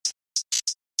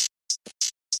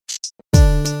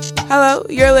Hello,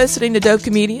 you're listening to Dope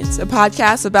Comedians, a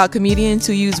podcast about comedians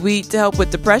who use weed to help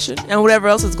with depression and whatever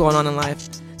else is going on in life.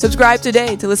 Subscribe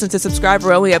today to listen to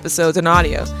subscriber-only episodes and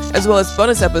audio, as well as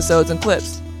bonus episodes and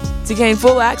clips. To gain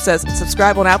full access,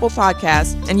 subscribe on Apple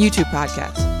Podcasts and YouTube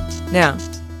Podcasts. Now,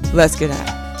 let's get at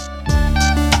it.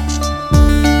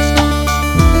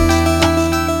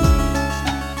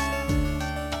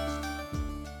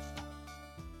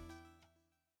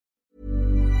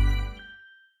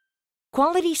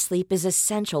 Quality sleep is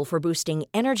essential for boosting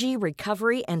energy,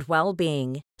 recovery, and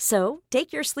well-being. So,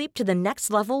 take your sleep to the next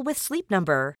level with Sleep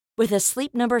Number. With a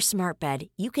Sleep Number smart bed,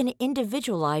 you can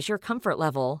individualize your comfort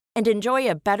level and enjoy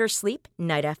a better sleep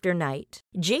night after night.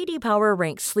 J.D. Power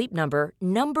ranks Sleep Number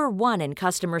number 1 in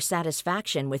customer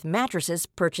satisfaction with mattresses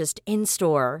purchased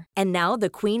in-store. And now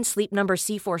the Queen Sleep Number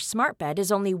C4 smart bed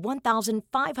is only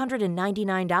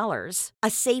 $1,599, a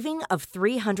saving of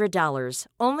 $300,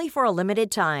 only for a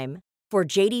limited time. For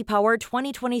J.D. Power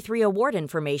 2023 award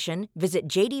information, visit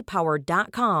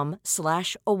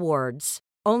jdpower.com/awards.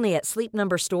 Only at Sleep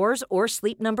Number stores or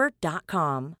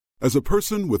sleepnumber.com. As a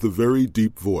person with a very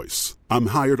deep voice, I'm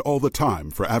hired all the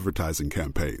time for advertising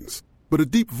campaigns. But a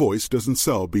deep voice doesn't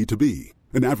sell B2B,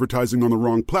 and advertising on the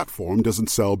wrong platform doesn't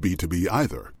sell B2B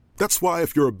either. That's why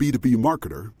if you're a B2B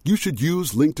marketer, you should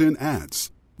use LinkedIn ads.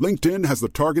 LinkedIn has the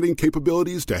targeting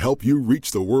capabilities to help you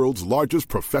reach the world's largest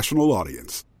professional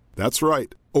audience. That's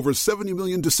right, over 70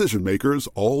 million decision makers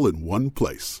all in one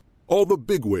place. All the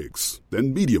big wigs,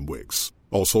 then medium wigs.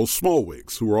 Also small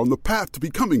wigs who are on the path to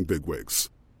becoming big wigs.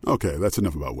 Okay, that's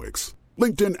enough about wigs.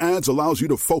 LinkedIn ads allows you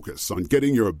to focus on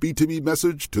getting your B2B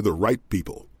message to the right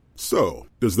people. So,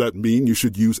 does that mean you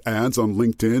should use ads on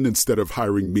LinkedIn instead of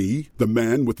hiring me, the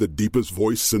man with the deepest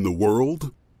voice in the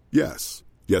world? Yes.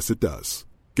 Yes, it does.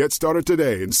 Get started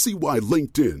today and see why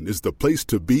LinkedIn is the place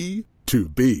to be to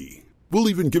be. We'll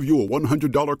even give you a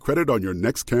 $100 credit on your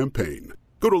next campaign.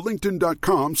 Go to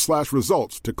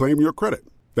linkedin.com/results to claim your credit.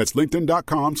 That's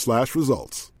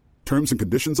linkedin.com/results. Terms and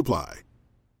conditions apply.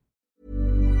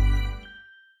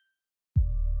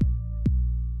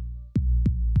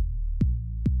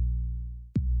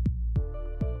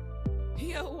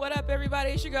 Yo, what up,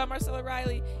 everybody? It's your girl, Marcella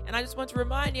Riley, and I just want to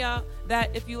remind y'all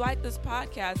that if you like this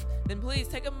podcast, then please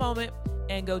take a moment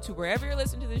and go to wherever you're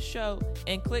listening to this show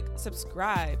and click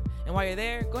subscribe. And while you're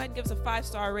there, go ahead and give us a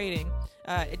 5-star rating.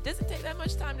 It doesn't take that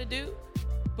much time to do,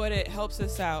 but it helps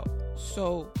us out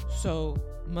so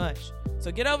much.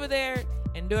 So get over there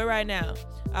and do it right now.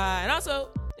 And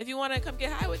also, if you want to come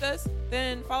get high with us,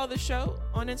 then follow the show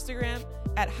on Instagram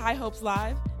at High Hopes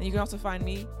Live. And you can also find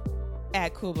me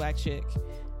at Cool Black Chick.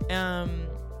 I'm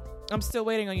still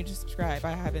waiting on you to subscribe.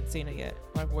 I haven't seen it yet.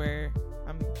 Like, where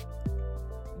I'm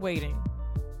waiting.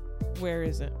 Where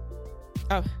is it?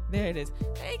 Oh, there it is.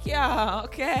 Thank y'all.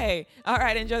 Okay. All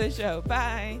right. Enjoy the show.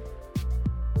 Bye.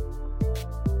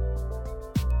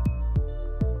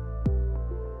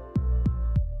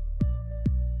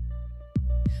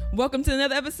 Welcome to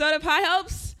another episode of High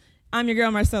Hopes. I'm your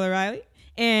girl, Marcella Riley.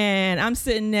 And I'm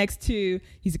sitting next to,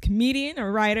 he's a comedian, a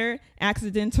writer,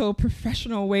 accidental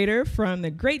professional waiter from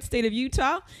the great state of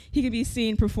Utah. He can be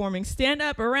seen performing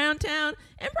stand-up around town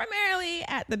and primarily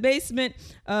at the basement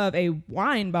of a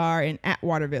wine bar in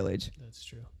Atwater Village. That's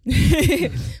true.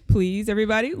 Please,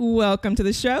 everybody, welcome to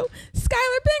the show,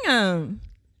 Skylar Bingham.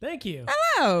 Thank you.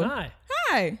 Hello. Hi.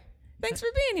 Hi. Thanks for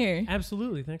being here.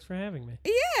 Absolutely. Thanks for having me.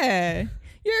 Yeah.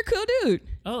 You're a cool dude.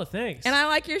 Oh, thanks. And I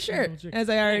like your shirt, as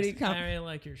I already I already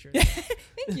like your shirt.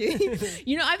 Thank you.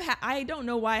 You know, I don't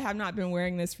know why I have not been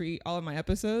wearing this for all of my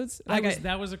episodes.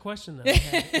 That was a question that I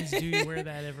had. Do you wear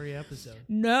that every episode?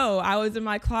 No, I was in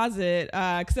my closet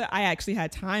because I actually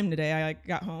had time today. I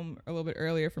got home a little bit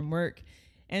earlier from work.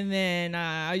 And then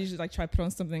I usually try to put on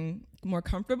something more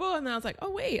comfortable. And then I was like,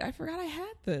 oh, wait, I forgot I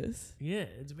had this. Yeah,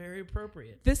 it's very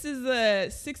appropriate. This is the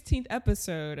 16th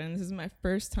episode, and this is my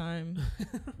first time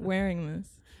wearing this.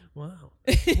 Wow.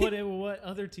 What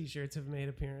other T-shirts have made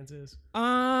appearances?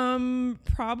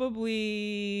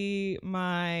 Probably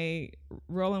my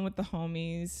Rolling with the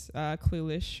Homies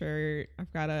Clueless shirt.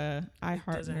 I've got a I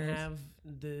Heart Does it Nerds. have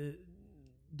the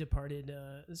departed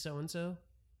so-and-so?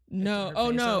 No.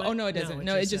 Oh, no, it doesn't.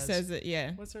 No, it just says it.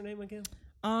 Yeah. What's her name again?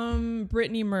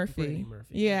 Brittany Murphy. Brittany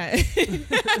Murphy. Yeah.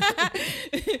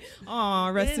 Aw,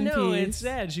 rest in peace. No, it's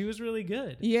sad. She was really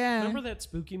good. Yeah. Remember that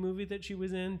spooky movie that she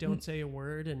was in, Don't Say a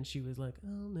Word, and she was like,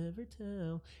 I'll never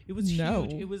tell. It was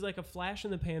huge. It was like a flash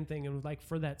in the pan thing, and like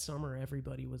for that summer,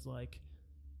 everybody was like,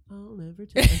 I'll never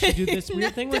tell. And she do this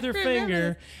weird thing with her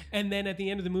finger, and then at the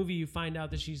end of the movie, you find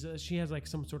out that she has like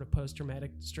some sort of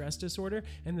post-traumatic stress disorder,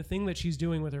 and the thing that she's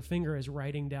doing with her finger is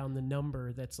writing down the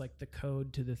number that's like the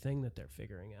code to the thing that they're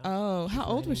figuring out. Oh, how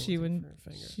old was she when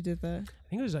she did that? I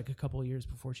think it was like a couple of years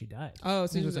before she died. Oh,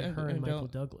 so it was like her and Michael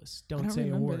Douglas. Don't say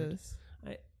a word. This.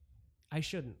 I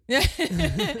shouldn't.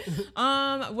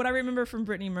 What I remember from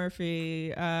Brittany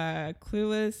Murphy,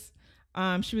 Clueless.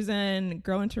 She was in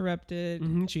Girl Interrupted.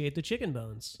 Mm-hmm. She ate the chicken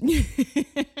bones.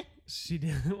 She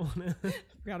didn't want to.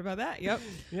 Forgot about that. Yep.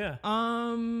 Yeah.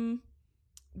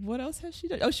 What else has she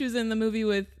done? Oh, she was in the movie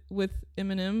with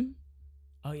Eminem.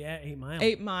 Oh yeah, 8 Mile.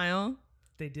 8 Mile.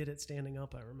 They did it standing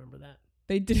up. I remember that.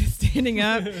 They did it standing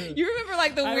up. You remember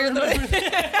like the weird little.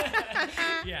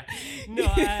 Yeah. No,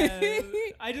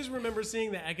 I just remember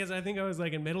seeing that because I think I was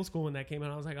like in middle school when that came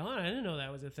out. I was like, oh, I didn't know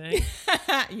that was a thing.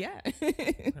 Yeah.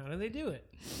 How do they do it?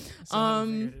 So I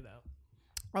figured it out.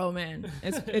 Oh man,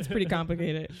 it's pretty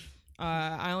complicated.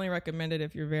 I only recommend it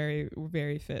if you're very,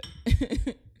 very fit.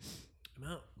 I'm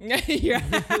out. Yeah.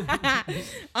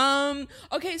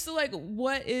 Okay, so like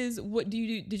what do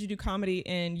you do? Did you do comedy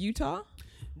in Utah?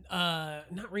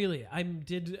 Not really. I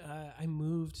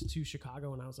moved to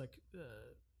Chicago when I was like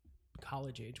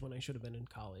college age when I should have been in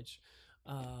college.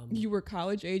 You were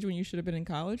college age when you should have been in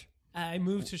college? I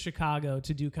moved to Chicago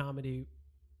to do comedy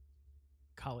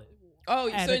college. Oh,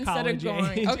 so instead of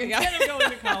going, okay, instead of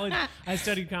going to college, I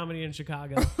studied comedy in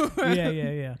Chicago.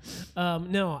 Yeah.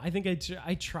 No, I think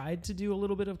I tried to do a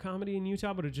little bit of comedy in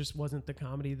Utah, but it just wasn't the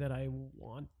comedy that I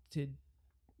wanted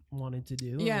to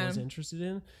do. Yeah, and was interested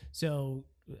in. So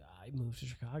I moved to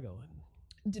Chicago.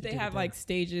 And did they have like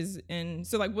stages in?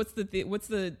 So like, what's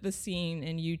the scene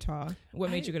in Utah?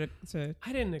 What made you go to?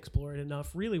 I didn't explore it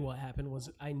enough. Really, what happened was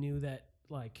I knew that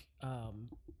like.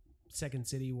 Second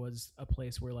City was a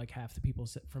place where like half the people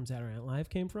from Saturday Night Live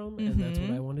came from, and that's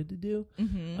what I wanted to do.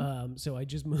 So I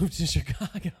just moved to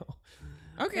Chicago.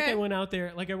 Okay. I went out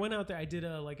there. I did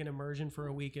an immersion for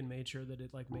a week and made sure that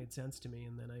it like made sense to me,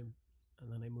 and then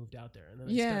I moved out there, and then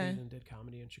I studied and did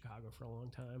comedy in Chicago for a long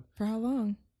time. For how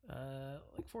long?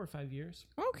 Like 4 or 5 years.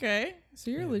 Okay,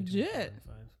 so you're legit.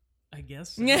 I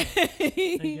guess. So. I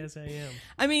guess I am.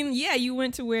 I mean, yeah, you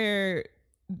went to where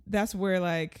that's where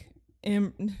like.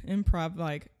 Improv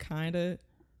like kind of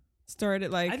started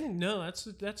like I didn't know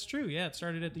that's true. Yeah, it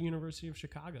started at the University of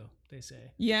Chicago, they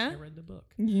say. Yeah, I read the book.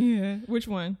 Yeah, which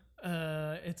one?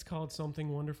 It's called Something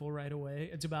Wonderful Right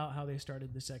Away. It's about how they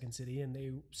started the Second City, and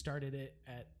they started it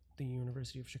at the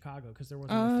University of Chicago because there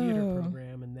wasn't a theater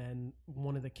program, and then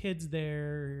one of the kids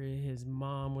there, his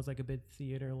mom was like a big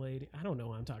theater lady. I don't know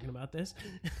why I'm talking about this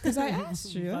because I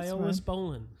asked you. Viola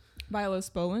Spolin. Viola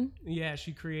Spolin? Yeah,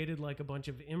 she created like a bunch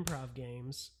of improv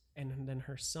games, and then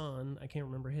her son, I can't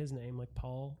remember his name, like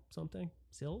Paul something?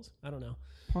 Sills? I don't know.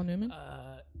 Paul Newman?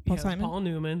 Paul Simon? Paul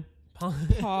Newman.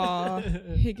 Paul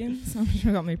Higgins? I'm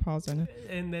sure got many Pauls in it.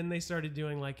 And then they started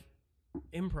doing like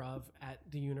improv at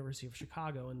the University of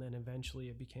Chicago, and then eventually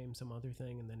it became some other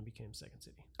thing, and then it became Second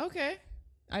City. Okay.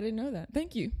 I didn't know that.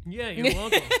 Thank you. Yeah, you're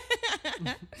welcome.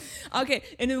 Okay,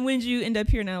 and then when did you end up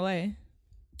here in LA?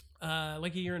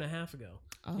 Like a year and a half ago.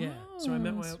 Oh, yeah. So I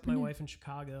met my wife in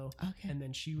Chicago, and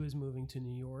then she was moving to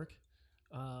New York,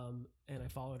 and I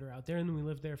followed her out there, and then we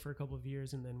lived there for a couple of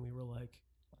years, and then we were like,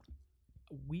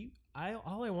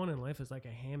 all I want in life is like a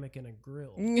hammock and a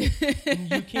grill,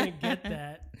 and you can't get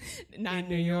that not in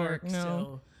New York. No.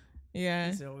 So,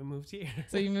 yeah. So we moved here.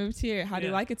 So you moved here. How do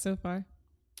you like it so far?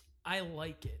 I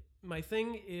like it. My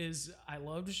thing is, I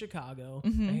loved Chicago.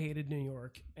 I hated New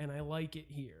York, and I like it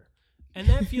here. And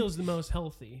that feels the most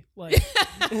healthy, like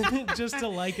just to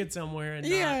like it somewhere and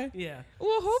not. Yeah.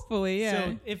 Well, hopefully, yeah.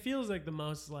 So it feels like the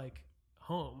most like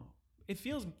home. It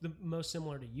feels the most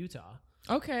similar to Utah.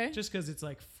 Okay. Just because it's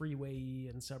like freeway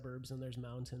and suburbs and there's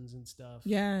mountains and stuff.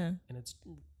 Yeah. And it's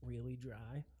really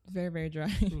dry. Very, very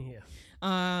dry.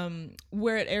 Yeah.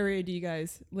 What area do you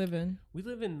guys live in? We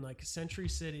live in like Century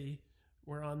City.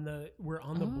 We're on the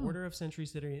border of Century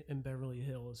City and Beverly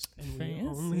Hills, and we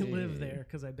only live there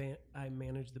because I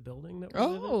manage the building that we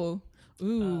live in.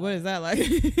 Ooh, what is that like?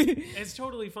 It's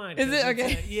totally fine. Is it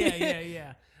okay?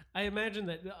 Yeah. I imagine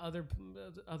that the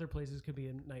other places could be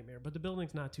a nightmare, but the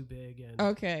building's not too big. And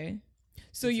okay,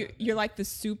 so you're like the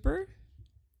super.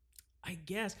 I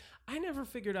guess I never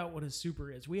figured out what a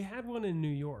super is. We had one in New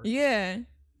York. Yeah,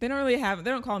 they don't really have.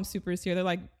 They don't call them supers here. They're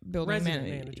like building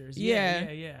managers.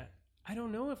 Yeah. I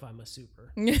don't know if I'm a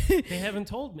super. They haven't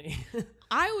told me.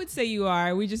 I would say you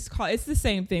are. We just call it's the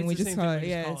same thing. We just call it.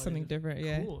 It's something different.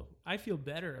 Yeah. Cool. I feel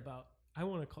better about I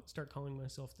want to start calling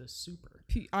myself the super.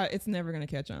 It's never gonna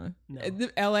catch on. No.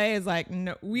 LA is like,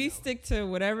 no, we stick to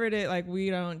whatever it is. Like we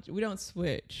don't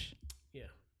switch. Yeah.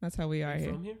 That's how we are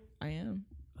here. From here? I am.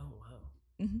 Oh, wow.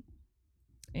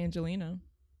 Mm-hmm. Angelino.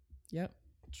 Yep.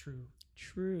 True.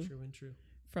 True. True and true.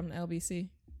 From the LBC.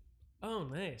 Oh,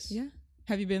 nice. Yeah.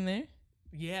 Have you been there?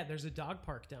 Yeah, there's a dog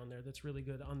park down there that's really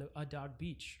good on a dog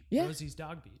beach. Yeah. Rosie's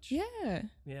Dog Beach. Yeah.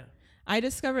 Yeah. I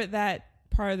discovered that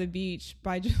part of the beach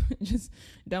by just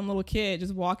dumb little kid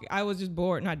just walking. I was just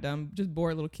bored, not dumb, just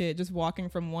bored little kid, just walking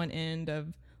from one end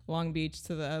of Long Beach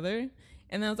to the other.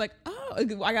 And then I was like, oh,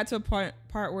 I got to a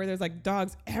part where there's like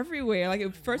dogs everywhere. Like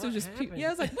at first it was just people. Yeah, I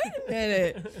was like, wait a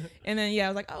minute. And then I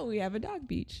was like, oh, we have a dog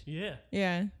beach. Yeah.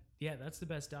 Yeah. Yeah, that's the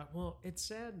best dog. Well, it's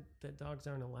sad that dogs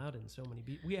aren't allowed in so many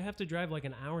beaches. We have to drive like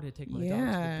an hour to take my dog to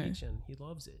the beach, and he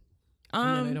loves it.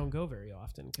 And then I don't go very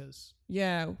often because...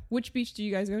 Yeah. Which beach do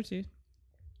you guys go to?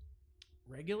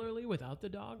 Regularly without the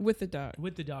dog? With the dog.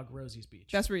 With the dog, Rosie's Beach.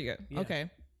 That's where you go. Yeah. Okay.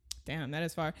 Damn, that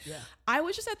is far. Yeah. I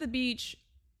was just at the beach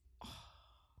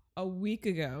a week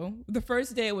ago. The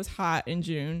first day it was hot in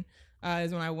June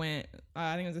is when I went.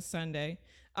 I think it was a Sunday.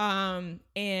 And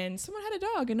someone had a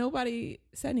dog and nobody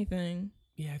said anything.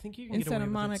 Yeah, I think you can In get away Santa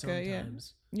with Monica, it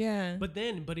sometimes. Yeah.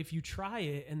 But if you try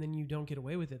it and then you don't get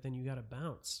away with it, then you got to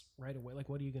bounce right away. Like,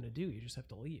 what are you going to do? You just have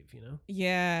to leave, you know?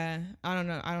 Yeah. I don't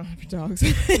know. I don't have dogs.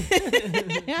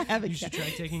 I have a You cat. should try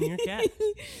taking your cat.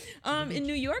 In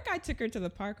New York, I took her to the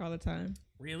park all the time.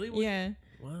 Really? Yeah.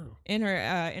 Wow. In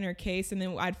her case, and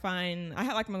then I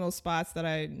had like my little spots that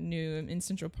I knew in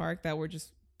Central Park that were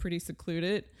just pretty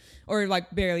secluded, or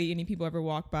like barely any people ever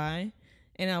walk by,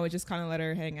 and I would just kind of let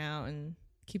her hang out and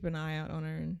keep an eye out on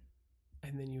her.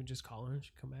 And then you would just call her and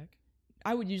she'd come back?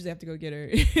 I would usually have to go get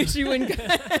her. She wouldn't.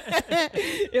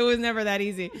 It was never that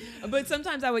easy. But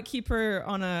sometimes I would keep her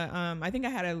on a. I think I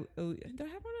had did I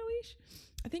have her on a leash?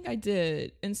 I think I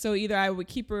did. And so either I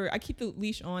keep the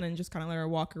leash on and just kind of let her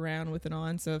walk around with it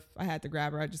on. So if I had to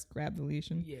grab her, I'd just grab the leash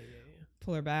and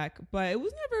pull her back. But it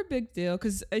was never a big deal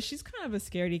because she's kind of a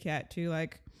scaredy cat too.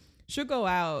 Like she'll go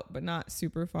out, but not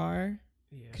super far.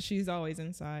 Yeah. Because she's always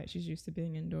inside. She's used to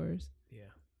being indoors. Yeah.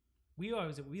 We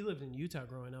lived in Utah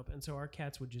growing up, and so our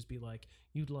cats would just be like,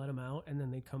 you'd let them out, and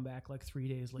then they'd come back like 3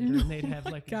 days later, and they'd have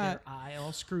like their eye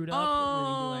all screwed up, and then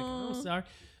you'd be like, oh, sorry.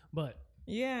 But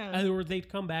yeah, or they'd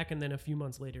come back, and then a few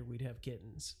months later, we'd have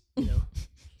kittens. You know,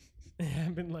 it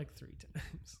happened like 3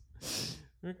 times.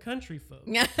 We're country folk.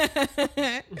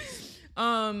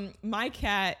 My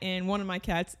cat and one of my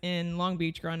cats in Long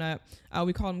Beach growing up,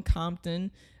 we called him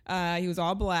Compton. He was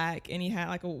all black and he had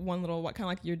like one little kind of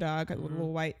like your dog, with a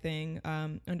little white thing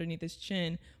underneath his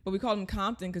chin. But we called him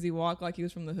Compton because he walked like he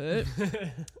was from the hood.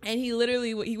 And he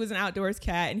was an outdoors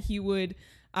cat, and he would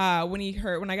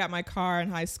when I got my car in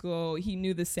high school, he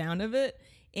knew the sound of it.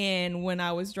 And whenever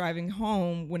I was driving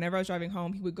home,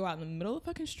 he would go out in the middle of the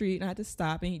fucking street and I had to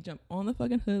stop, and he'd jump on the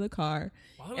fucking hood of the car.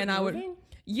 And I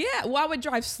would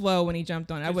drive slow when he jumped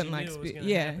on it. I wouldn't like speed.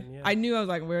 Yeah. I knew. I was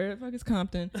like, where the fuck is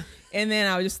Compton? And then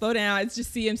I would just slow down. I'd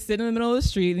just see him sitting in the middle of the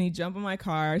street, and he'd jump on my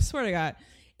car. I swear to God.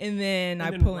 And then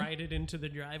I pull ride it into the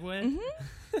driveway.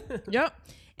 Mm-hmm. Yep.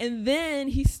 And then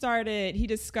he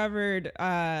discovered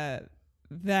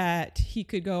that he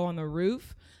could go on the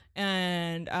roof,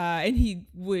 and he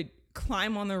would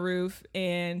climb on the roof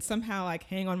and somehow like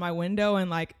hang on my window and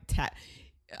like tap.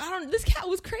 This cat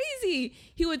was crazy.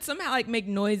 He would somehow like make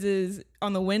noises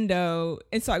on the window,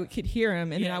 and so I could hear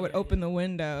him, and then I would open the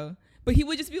window. But he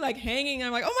would just be like hanging, and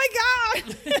I'm like, oh my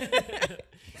God.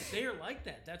 They are like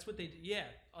that. That's what they do. Yeah.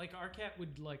 Like our cat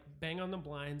would like bang on the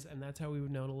blinds, and that's how we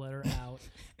would know to let her out.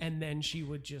 And then she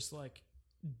would just like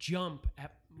jump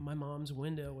at my mom's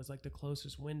window, was like the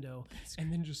closest window,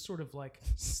 and then just sort of like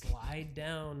slide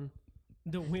down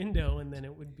the window, and then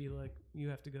it would be like, you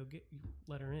have to go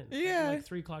let her in. Yeah. Like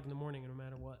 3 o'clock in the morning, no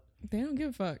matter what. They don't give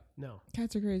a fuck. No.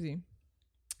 Cats are crazy.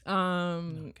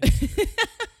 No,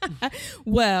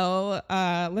 well,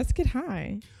 let's get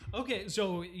high. Okay,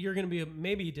 so you're going to be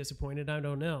maybe disappointed. I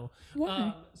don't know.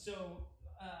 Why?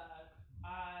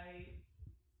 I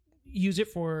use it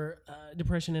for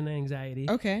depression and anxiety.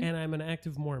 Okay. And I'm an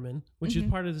active Mormon, which is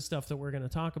part of the stuff that we're going to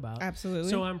talk about.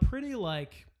 Absolutely. So I'm pretty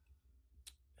like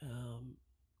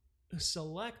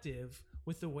selective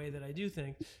with the way that I do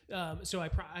things. So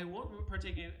I won't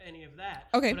partake in any of that.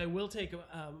 Okay. But I will take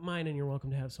mine, and you're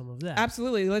welcome to have some of that.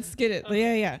 Absolutely. Let's get it.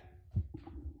 Okay. Yeah.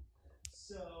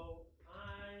 So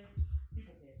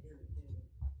people can't hear me, can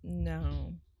they?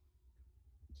 No.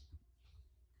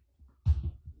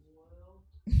 Well,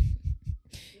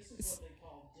 this is what they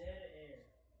call dead air.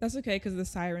 That's okay, because the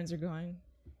sirens are going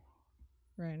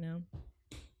right now.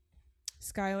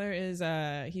 Skylar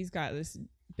is he's got this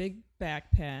big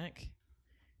backpack.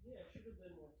 Yeah, I should have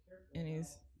been more careful. And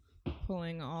he's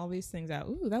pulling all these things out.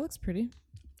 Ooh, that looks pretty.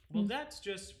 Well, that's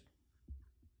just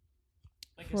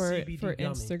like For a CBD for gummy.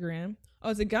 Instagram. Oh,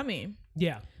 it's a gummy.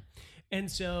 Yeah. And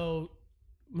so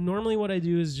normally what I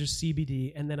do is just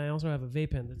CBD, and then I also have a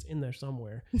vape pen that's in there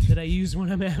somewhere that I use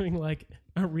when I'm having like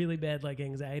a really bad like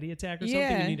anxiety attack or something.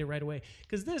 Yeah. You need it right away.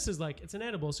 Because this is like, it's an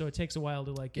edible, so it takes a while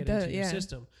to like get It does, into your yeah.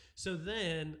 system. So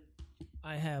then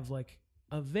I have like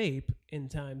a vape in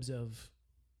times of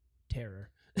terror.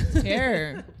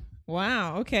 Terror.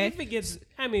 Wow. Okay. If it gets,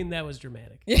 I mean, that was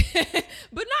dramatic.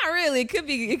 But not really. It could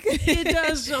be. It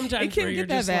does sometimes. It can where get you're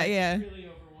that just bad. like Yeah. really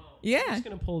overwhelmed. Yeah. I'm just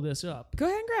gonna pull this up, Go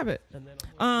ahead and grab it. and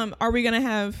then Are we gonna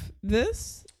have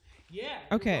this? yeah.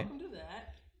 Okay. You're welcome to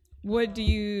that. What do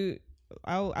you?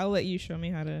 I'll let you show me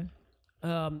how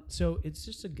to. So it's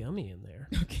just a gummy in there,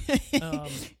 Okay.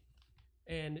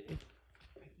 and there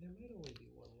might only be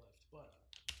one left,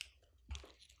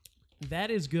 but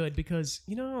that is good because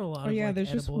you know a lot Oh of yeah, like, there's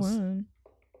edibles. just one.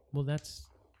 Well, that's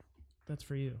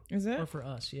for you Is it? or for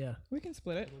us, yeah. We can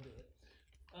split it. We'll do it.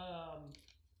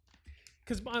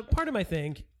 Because part of my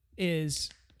thing is,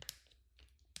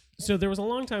 so there was a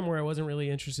long time where I wasn't really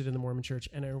interested in the Mormon Church,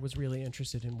 and I was really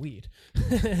interested in weed.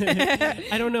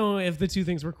 I don't know if the two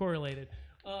things were correlated,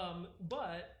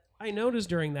 but I noticed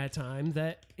during that time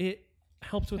that it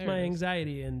helped with There my it is.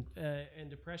 anxiety and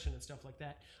depression and stuff like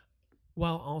that,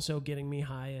 while also getting me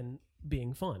high and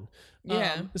being fun.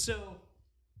 Yeah. So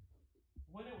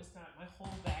when it was time, my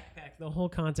whole backpack, the whole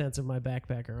contents of my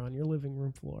backpack are on your living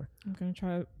room floor. I'm gonna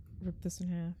try to rip this in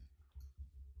half.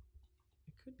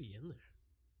 It could be in there.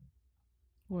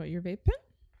 What, your vape pen?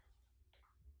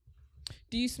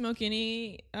 Do you smoke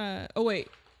any? Oh wait,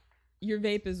 your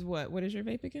vape is what? What is your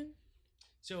vape again?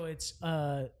 So it's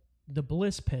the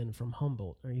Bliss pen from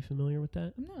Humboldt. Are you familiar with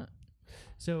that? I'm not.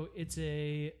 So it's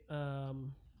a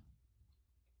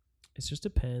it's just a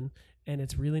pen, and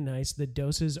it's really nice. The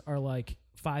doses are like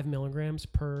 5 milligrams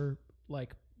per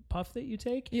like puff that you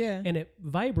take. Yeah. And it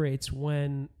vibrates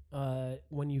when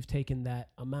you've taken that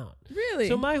amount. Really?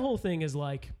 So my whole thing is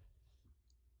like,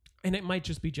 and it might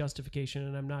just be justification,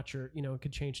 and I'm not sure, you know, it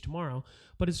could change tomorrow,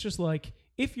 but it's just like,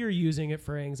 if you're using it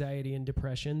for anxiety and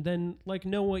depression, then like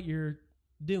know what you're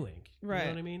doing. Right. You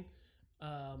know what I mean?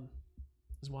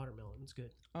 It's watermelon. It's good.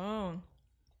 Oh.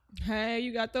 Hey,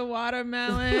 you got the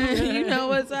watermelon. You know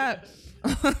what's up.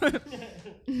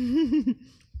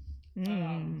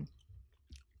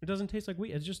 It doesn't taste like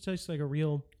weed. It just tastes like a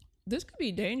real. This could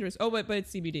be dangerous. Oh, but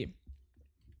it's CBD.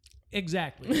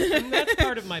 Exactly. And that's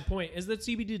part of my point, is that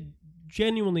CBD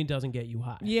genuinely doesn't get you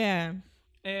high. Yeah.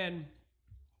 And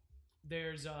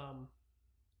there's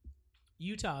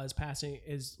Utah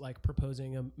is like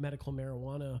proposing a medical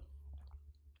marijuana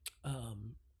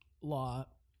law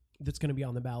that's going to be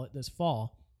on the ballot this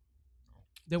fall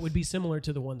that would be similar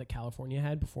to the one that California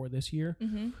had before this year.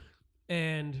 Mm-hmm.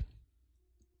 And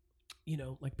you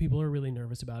know, like, people are really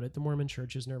nervous about it. The Mormon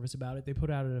Church is nervous about it. They put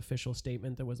out an official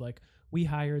statement that was like, we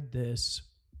hired this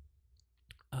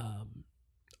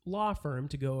law firm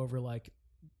to go over like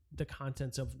the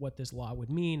contents of what this law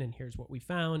would mean, and here's what we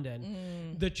found.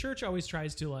 And the church always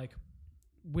tries to, like,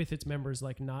 with its members,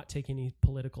 like, not take any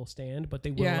political stand, but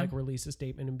they will like release a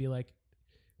statement and be like,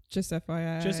 just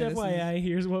FYI,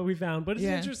 here's what we found. But it's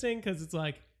Yeah. interesting because it's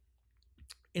like,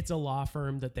 it's a law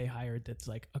firm that they hired that's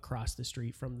like across the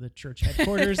street from the church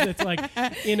headquarters. That's like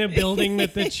in a building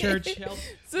that the church helped.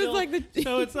 So it's like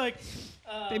so it's like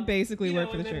they basically work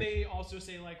for the church. And church. then they also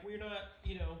say, like, we're not,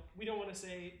 you know, we don't want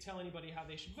to tell anybody how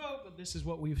they should vote, but this is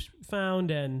what we've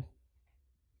found, and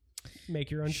make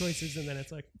your own choices. And then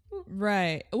it's like,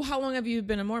 Right. Well, how long have you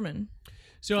been a Mormon?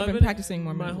 so I've I've been practicing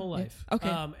my Mormonism. whole Yeah. life.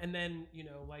 Okay. And then, you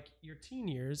know, like, your teen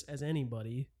years, as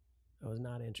anybody, I was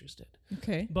not interested,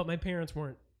 Okay. but my parents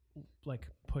weren't like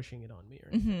pushing it on me or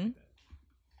anything Mm-hmm. like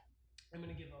that. I'm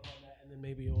gonna give up on that, and then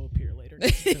maybe it will appear later.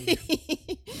 next time.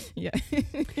 Yeah.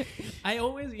 I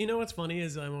always, you know, what's funny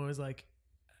is I'm always like,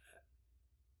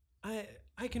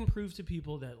 I can prove to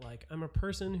people that, like, I'm a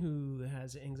person who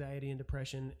has anxiety and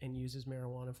depression and uses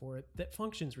marijuana for it that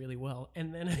functions really well,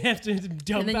 and then I have to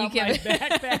dump then you out my give it-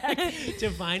 backpack to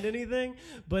find anything.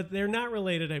 But they're not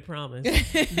related, I promise.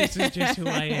 This is just who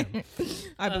I am.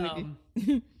 I believe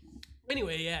you.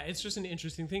 Anyway, yeah, it's just an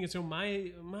interesting thing. And so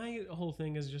my whole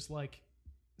thing is just like,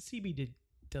 CBD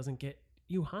doesn't get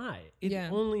you high. It Yeah.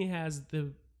 only has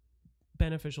the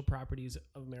beneficial properties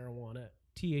of marijuana.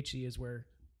 THC is where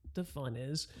the fun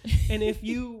is. And if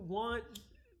you want,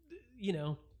 you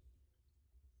know,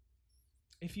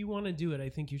 if you want to do it, I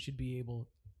think you should be able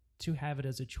to have it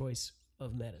as a choice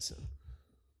of medicine.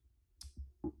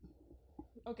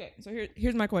 Okay, so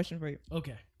here's my question for you.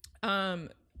 Okay.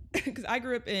 Because I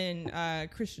grew up in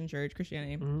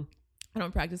Christianity. Mm-hmm. I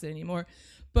don't practice it anymore,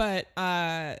 but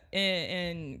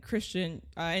in Christian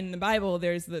in the Bible,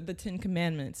 there's the 10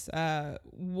 Commandments.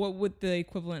 What would the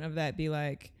equivalent of that be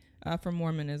like for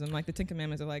Mormonism? Like the 10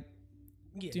 Commandments are like,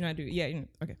 do not do. Yeah.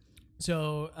 Okay.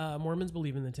 So Mormons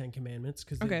believe in the 10 Commandments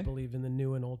because they believe in the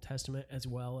New and Old Testament as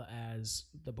well as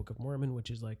the Book of Mormon, which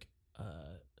is like,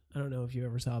 I don't know if you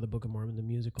ever saw the Book of Mormon, the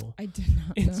musical. I did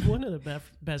not. It's one of the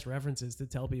best references to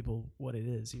tell people what it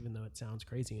is, even though it sounds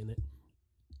crazy in it.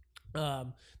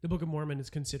 The Book of Mormon is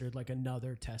considered like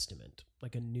another testament,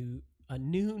 like a new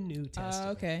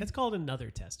testament. Okay. It's called another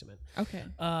testament. Okay.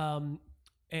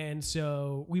 And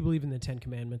so we believe in the 10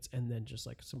 Commandments and then just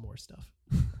like some more stuff.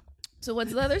 So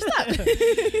what's the other stuff?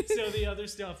 So the other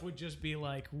stuff would just be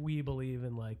like, we believe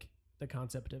in like the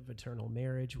concept of eternal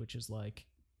marriage, which is like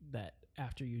that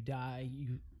after you die,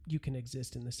 you can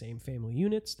exist in the same family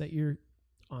units that you're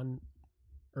on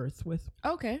earth with.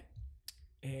 Okay.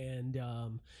 And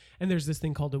there's this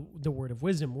thing called the word of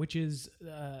wisdom, which is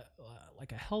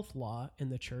like a health law in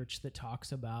the church that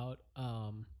talks about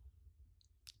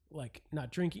like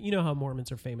not drinking. You know how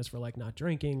Mormons are famous for like not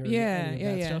drinking or any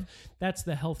of that stuff. That's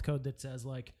the health code that says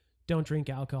like don't drink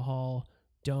alcohol,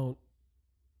 don't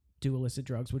do illicit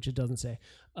drugs, which it doesn't say.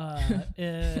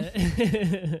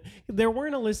 There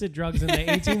weren't illicit drugs in the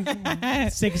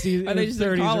 1860s or they just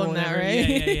 30s call or them that,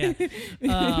 whatever. right?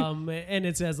 Yeah. And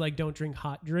it says like don't drink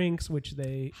hot drinks, which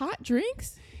they Hot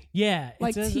drinks? it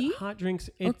Like says tea? hot drinks.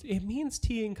 It means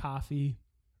tea and coffee.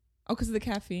 Oh, because of the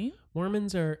caffeine?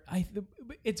 Mormons are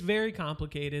it's very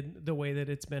complicated the way that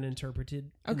it's been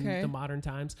interpreted in the modern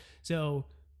times. So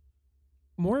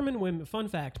Mormon women, fun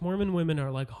fact, Mormon women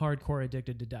are like hardcore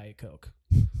addicted to Diet Coke.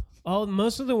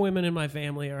 Most of the women in my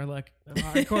family are like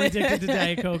hardcore addicted to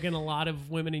Diet Coke, and a lot of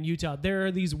women in Utah. There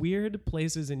are these weird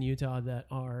places in Utah that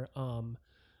are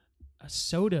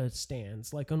soda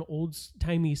stands, like an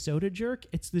old-timey soda jerk.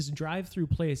 It's this drive-through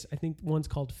place. I think one's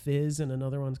called Fizz and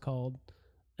another one's called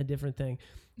a different thing.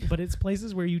 But it's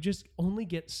places where you just only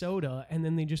get soda, and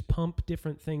then they just pump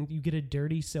different things. You get a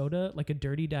dirty soda, like a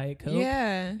dirty Diet Coke.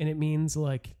 Yeah. And it means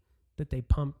like that they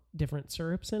pump different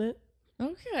syrups in it.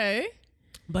 Okay.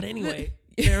 But anyway,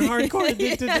 they're hardcore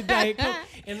addicted to Diet Coke,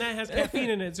 and that has caffeine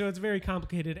in it, so it's very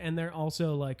complicated. And they're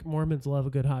also like, Mormons love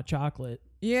a good hot chocolate.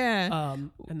 Yeah.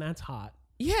 And that's hot.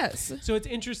 Yes. So it's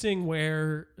interesting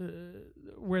where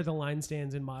the line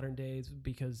stands in modern days,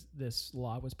 because this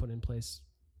law was put in place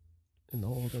in the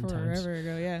olden times. Forever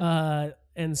ago, yeah.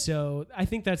 And so I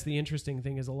think that's the interesting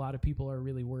thing, is a lot of people are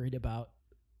really worried about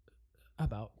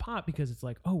pot, because it's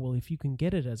like, oh, well, if you can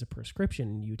get it as a prescription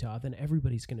in Utah, then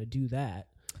everybody's going to do that.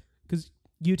 Because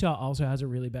Utah also has a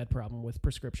really bad problem with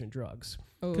prescription drugs,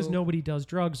 because nobody does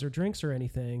drugs or drinks or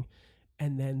anything.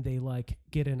 And then they like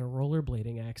get in a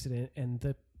rollerblading accident and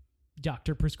the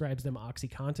doctor prescribes them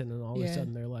OxyContin, and all of a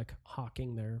sudden they're like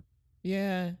hawking their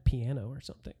piano or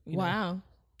something. Wow. Know?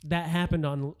 That happened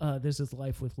on This Is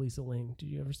Life with Lisa Ling. Did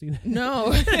you ever see that? No.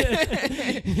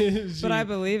 But I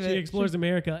believe it. She explores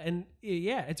America. And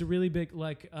it's a really big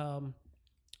like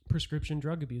prescription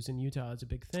drug abuse in Utah is a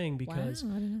big thing, because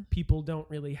people don't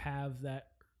really have that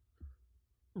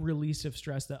release of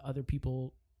stress that other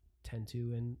people tend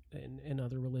to in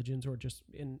other religions, or just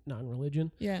in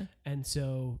non-religion. Yeah. And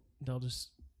so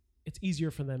it's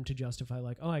easier for them to justify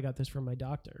like, oh, I got this from my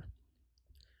doctor.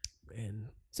 And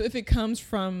so if it comes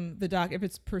from the doc, if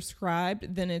it's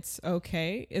prescribed, then it's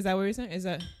okay. Is that what you're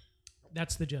saying?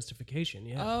 That's the justification.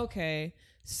 Yeah. Okay.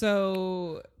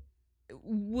 So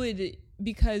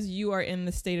because you are in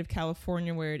the state of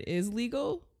California where it is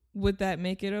legal, would that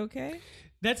make it okay?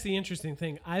 That's the interesting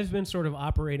thing. I've been sort of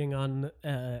operating on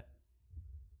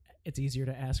it's easier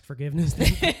to ask forgiveness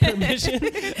than permission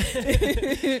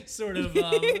sort of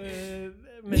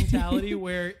mentality,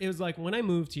 where it was like when I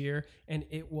moved here and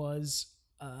it was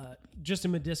just a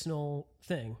medicinal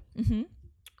thing. Mm-hmm.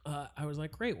 I was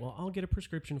like, great, well, I'll get a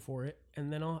prescription for it,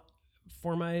 and then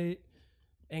for my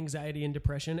anxiety and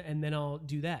depression, and then I'll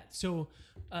do that. So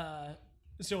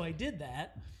I did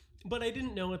that, but I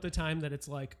didn't know at the time that it's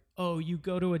like, oh, you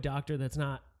go to a doctor that's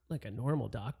not like a normal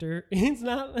doctor. It's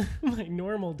not like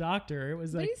normal doctor. It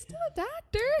was like, but he's still a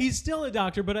doctor. He's still a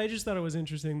doctor, but I just thought it was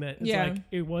interesting that it's like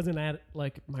it wasn't at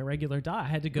like my regular doc. I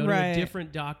had to go to a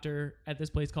different doctor at this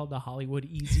place called the Hollywood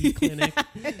Easy Clinic.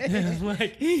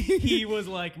 Like he was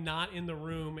like not in the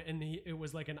room, and it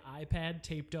was like an iPad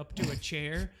taped up to a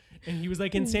chair, and he was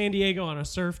like in San Diego on a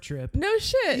surf trip. No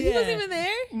shit. He wasn't even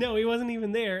there? No, he wasn't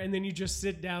even there. And then you just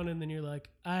sit down, and then you're like,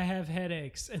 I have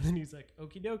headaches. And then he's like,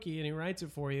 okie dokie. And he writes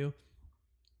it for you.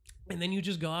 And then you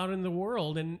just go out in the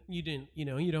world and you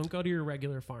don't go to your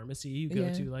regular pharmacy. You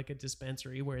go to like a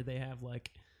dispensary where they have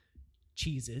like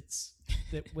Cheez-Its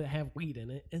that have weed in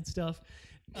it and stuff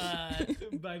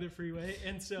by the freeway.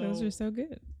 And so those are so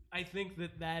good. I think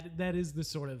that is the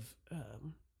sort of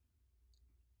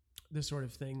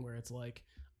thing where it's like,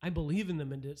 I believe in the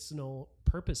medicinal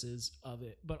purposes of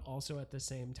it, but also at the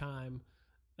same time,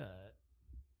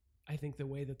 I think the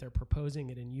way that they're proposing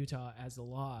it in Utah as a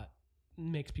law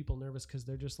makes people nervous because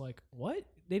they're just like, what?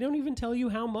 They don't even tell you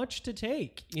how much to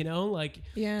take, like,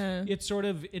 yeah,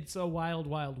 it's a wild,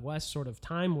 wild west sort of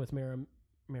time with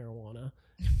marijuana.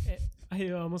 I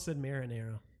almost said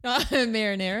marinara.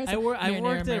 Marinara. I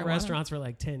worked at restaurants for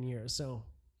like 10 years, so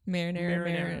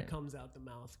marinara comes out the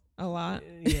mouth a lot.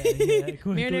 Yeah.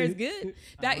 Marinara is good.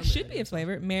 That should be a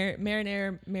flavor.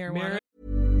 Marinara marijuana.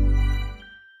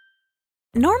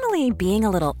 Normally, being a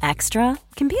little extra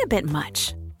can be a bit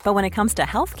much. But when it comes to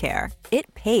healthcare,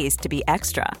 it pays to be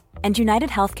extra. And United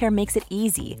Healthcare makes it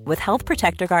easy with Health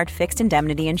Protector Guard fixed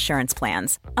indemnity insurance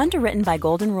plans. Underwritten by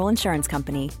Golden Rule Insurance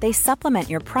Company, they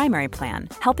supplement your primary plan,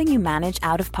 helping you manage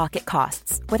out-of-pocket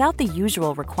costs without the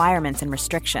usual requirements and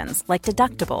restrictions like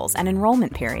deductibles and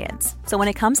enrollment periods. So when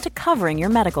it comes to covering your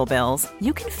medical bills,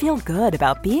 you can feel good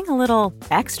about being a little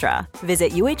extra.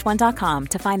 Visit uh1.com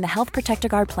to find the Health Protector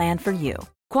Guard plan for you.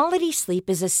 Quality sleep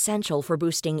is essential for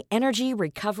boosting energy,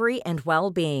 recovery, and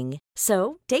well-being.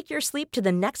 So, take your sleep to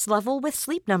the next level with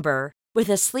Sleep Number. With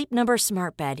a Sleep Number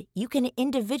smart bed, you can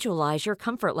individualize your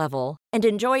comfort level and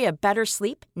enjoy a better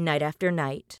sleep night after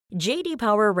night. J.D.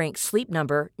 Power ranks Sleep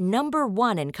Number number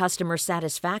 1 in customer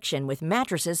satisfaction with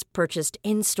mattresses purchased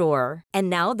in-store. And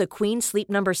now the Queen Sleep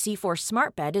Number C4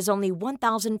 smart bed is only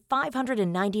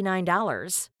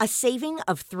 $1,599, a saving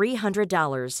of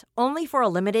 $300, only for a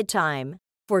limited time.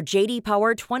 For J.D.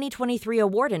 Power 2023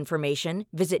 award information,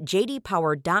 visit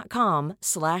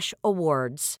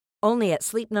jdpower.com/awards. Only at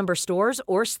Sleep Number stores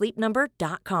or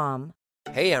sleepnumber.com.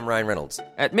 Hey, I'm Ryan Reynolds.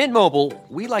 At Mint Mobile,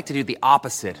 we like to do the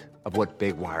opposite of what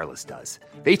Big Wireless does.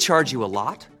 They charge you a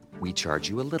lot, we charge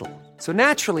you a little. So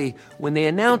naturally, when they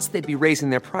announced they'd be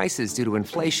raising their prices due to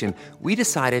inflation, we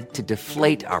decided to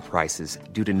deflate our prices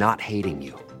due to not hating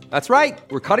you. That's right.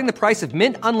 We're cutting the price of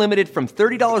Mint Unlimited from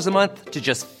 $30 a month to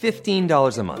just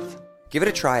 $15 a month. Give it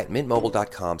a try at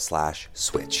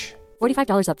mintmobile.com/switch.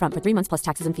 $45 up front for 3 months plus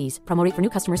taxes and fees. Promo rate for new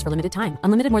customers for limited time.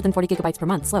 Unlimited more than 40 gigabytes per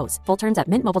month. Slows full terms at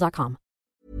mintmobile.com.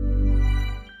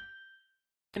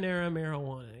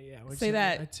 Marijuana, yeah. Say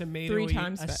that a tomato 3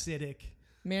 times acidic.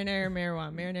 Marinara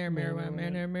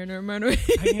marijuana. I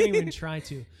can't even try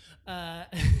to.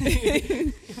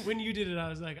 When you did it, I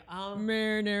was like, I'll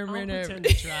pretend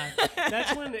to try.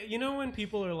 That's when, when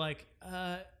people are like,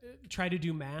 try to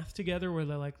do math together where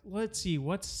they're like, let's see,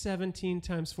 what's 17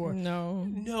 times 4? No,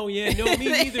 me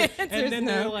neither. And then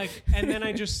they're like, and then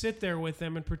I just sit there with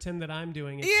them and pretend that I'm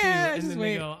doing it too. And then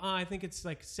they go, I think it's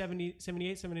like 70,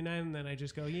 78, 79. And then I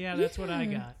just go, that's what I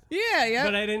got. Yeah.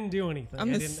 But I didn't do anything.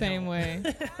 I'm the same way.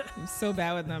 I'm so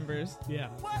bad with numbers. Yeah.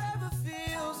 Whatever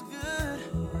feels good,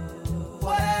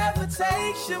 whatever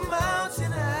takes your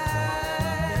mountain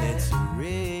high. It's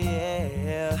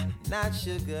real, not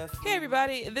sugar. Hey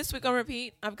everybody, this week on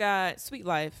repeat, I've got Sweet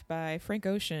Life by Frank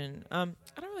Ocean. I don't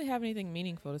really have anything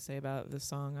meaningful to say about this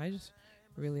song. I just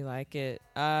really like it.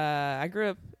 I grew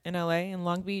up in LA, in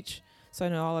Long Beach, so I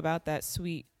know all about that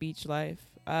sweet beach life.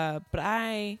 But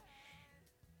I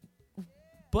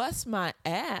bust my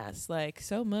ass like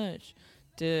so much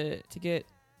to get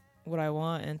what I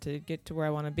want and to get to where I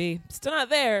want to be. Still not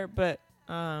there, but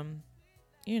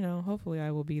hopefully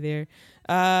I will be there.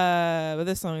 But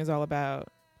this song is all about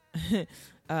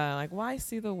like, why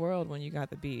see the world when you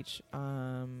got the beach?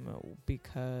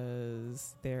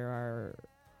 Because there are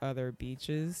other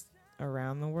beaches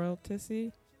around the world to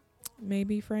see.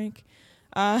 Maybe, Frank.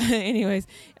 Anyways,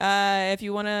 if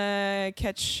you want to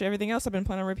catch everything else I've been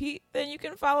playing on repeat, then you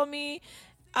can follow me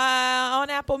on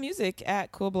Apple Music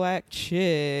at Cool Black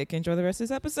Chick. Enjoy the rest of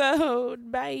this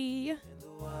episode. Bye.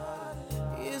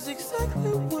 Is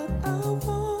exactly what I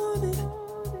wanted.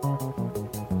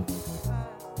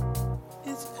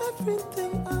 It's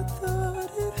everything I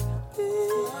thought it'd be.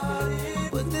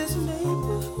 But this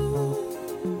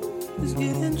neighborhood is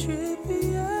getting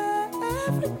trippier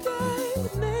every day.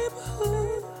 The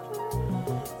neighborhood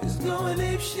is going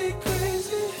apeshit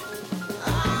crazy.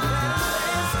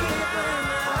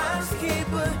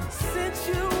 Since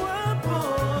you were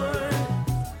born,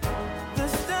 the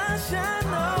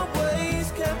sunshine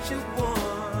always kept you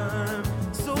warm.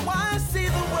 So why see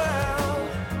the world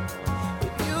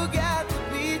if you got the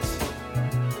beach?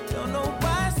 Don't know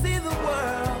why see the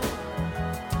world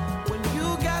when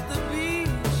you got the beach.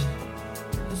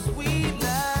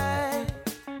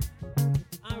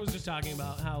 just talking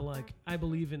about how, like, I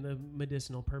believe in the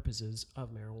medicinal purposes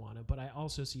of marijuana, but I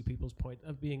also see people's point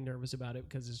of being nervous about it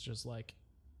because it's just like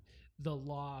the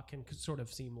law can sort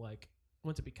of seem like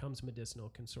once it becomes medicinal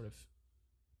can sort of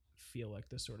feel like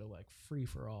this sort of like free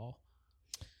for all.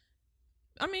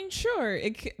 I mean, sure,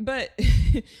 but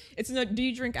it's not. Do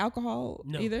you drink alcohol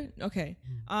either? Okay.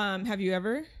 Have you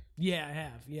ever? Yeah, I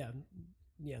have.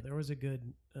 Yeah. There was a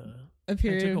good. A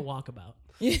period. I took a walkabout.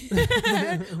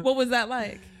 What was that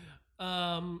like?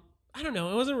 I don't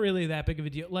know. It wasn't really that big of a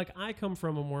deal. Like, I come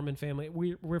from a Mormon family.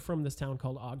 We're from this town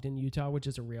called Ogden, Utah, which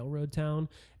is a railroad town.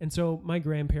 And so my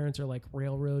grandparents are like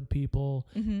railroad people.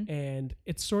 Mm-hmm. And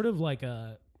it's sort of like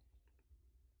that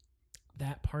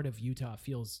part of Utah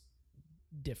feels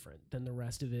different than the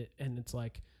rest of it. And it's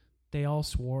like they all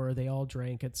swore, they all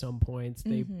drank at some points.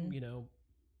 They,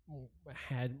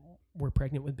 were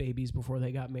pregnant with babies before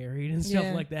they got married and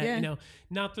stuff like that. Yeah.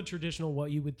 Not the traditional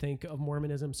what you would think of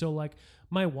Mormonism. So like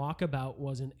my walkabout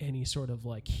wasn't any sort of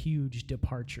like huge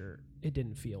departure. It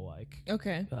didn't feel like.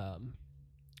 Okay.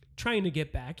 Trying to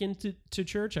get back into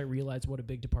church, I realized what a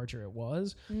big departure it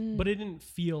was, but it didn't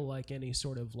feel like any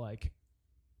sort of like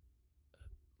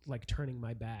turning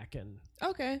my back and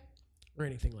or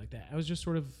anything like that. I was just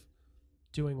sort of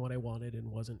doing what I wanted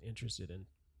and wasn't interested in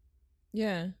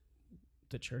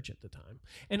the church at the time.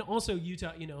 And also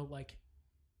Utah,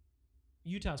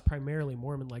 Utah's primarily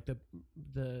Mormon. Like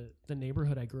the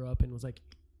neighborhood I grew up in was like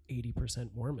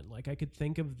 80% Mormon. Like I could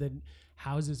think of the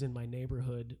houses in my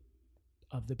neighborhood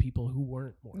of the people who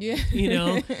weren't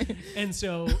Mormon, And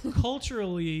so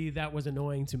culturally that was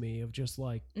annoying to me of just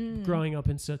like growing up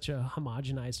in such a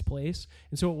homogenized place.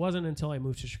 And so it wasn't until I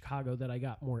moved to Chicago that I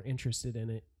got more interested in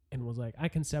it and was like, I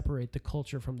can separate the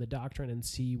culture from the doctrine and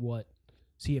see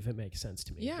if it makes sense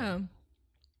to me. Yeah.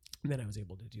 And then I was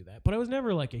able to do that. But I was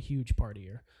never like a huge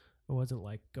partier. I wasn't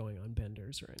like going on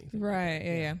benders or anything. Right. Like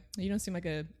yeah. You don't seem like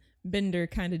a bender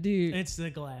kind of dude. It's the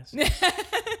glass.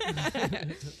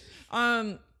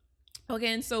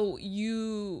 Okay. And so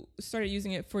you started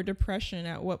using it for depression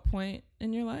at what point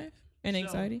in your life and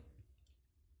anxiety?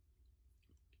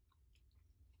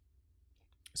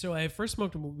 So I first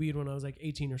smoked weed when I was like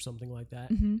 18 or something like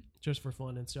that, just for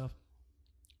fun and stuff.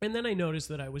 And then I noticed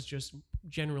that I was just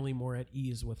generally more at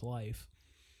ease with life.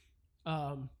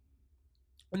 And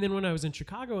then when I was in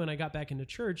Chicago and I got back into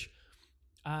church,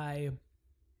 I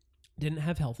didn't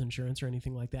have health insurance or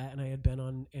anything like that. And I had been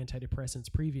on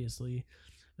antidepressants previously.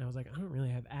 And I was like, I don't really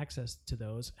have access to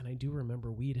those. And I do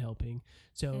remember weed helping.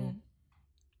 So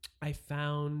I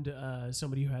found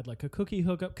somebody who had like a cookie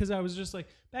hookup. Because I was just like,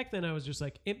 back then I was just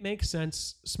like, it makes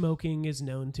sense. Smoking is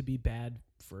known to be bad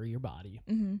for your body.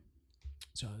 Mm-hmm.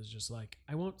 So I was just like,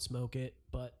 I won't smoke it,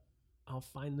 but I'll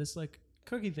find this like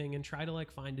cookie thing and try to like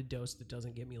find a dose that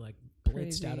doesn't get me like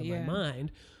blitzed out of my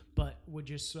mind, but would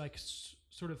just like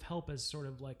sort of help as sort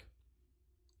of like,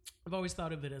 I've always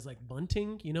thought of it as like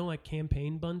bunting, like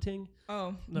campaign bunting.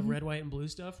 Oh, the red, white, and blue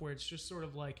stuff, where it's just sort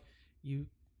of like you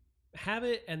have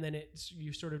it and then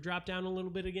you sort of drop down a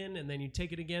little bit again and then you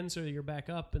take it again so you're back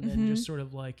up and then just sort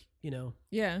of like, and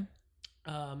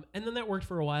then that worked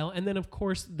for a while. And then, of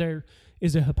course, there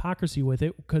is a hypocrisy with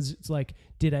it because it's like,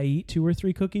 did I eat 2 or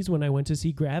 3 cookies when I went to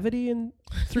see Gravity in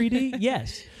 3D?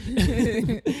 Yes.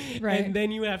 Right. And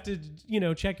then you have to,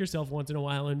 check yourself once in a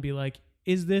while and be like,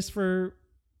 is this to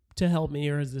help me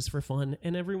or is this for fun?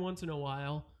 And every once in a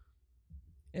while,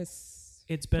 it's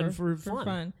been for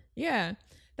fun. Yeah.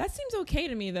 That seems okay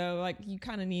to me, though. Like, you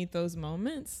kind of need those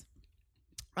moments.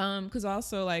 Because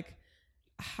also, like,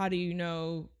 how do you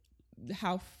know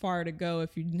how far to go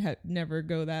if you never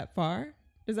go that far?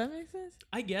 Does that make sense?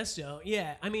 I guess so.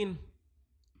 Yeah. I mean,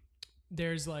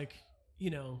 there's like,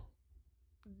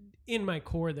 in my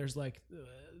core, there's like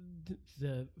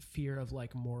the fear of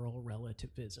like moral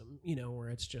relativism, where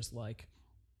it's just like,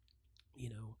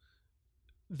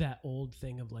 that old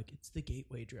thing of like, it's the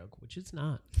gateway drug, which it's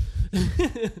not.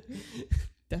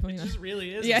 Definitely not. It just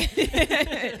really is. Yeah.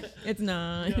 It's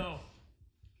not. No.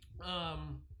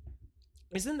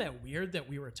 Isn't that weird that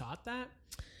we were taught that?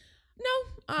 No.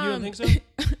 You don't think so?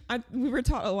 We were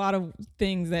taught a lot of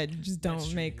things that just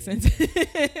don't make sense.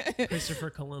 Christopher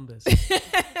Columbus.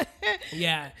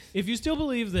 Yeah. If you still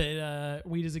believe that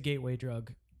weed is a gateway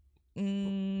drug,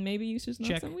 maybe you should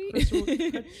smoke some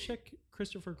weed. Check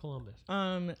Christopher Columbus.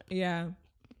 Yeah.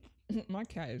 My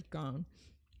cat is gone.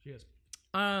 She is.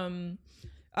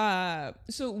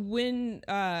 So when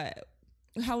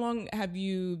how long have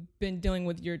you been dealing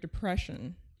with your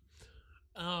depression?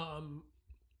 I've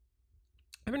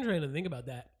been trying to think about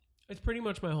that. It's pretty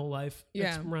much my whole life.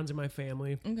 Yeah. It runs in my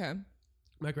family. Okay.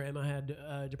 My grandma had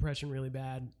depression really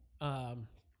bad.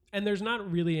 and there's not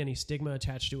really any stigma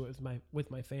attached to it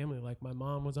with my family. Like my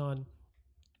mom was on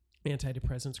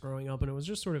antidepressants growing up, and it was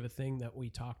just sort of a thing that we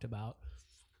talked about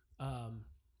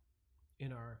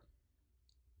in our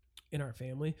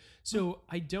family. So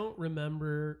I don't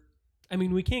remember. I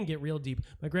mean, we can't get real deep.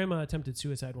 My grandma attempted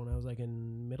suicide when I was like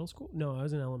in middle school. No, I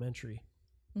was in elementary.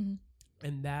 Mm-hmm.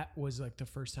 And that was like the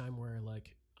first time where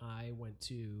like I went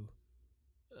to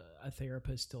a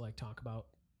therapist to like talk about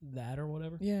that or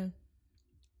whatever. Yeah.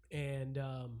 And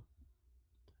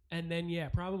then, yeah,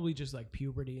 probably just like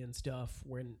puberty and stuff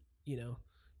when, you know,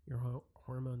 your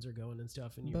hormones are going and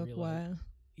stuff and you realize.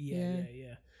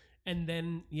 Yeah. And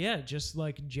then, yeah, just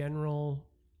like general,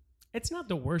 it's not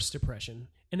the worst depression.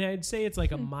 And I'd say it's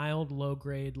like a mild, low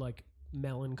grade, like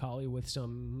melancholy with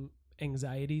some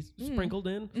anxiety sprinkled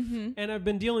in. Mm-hmm. And I've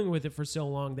been dealing with it for so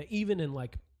long that even in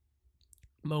like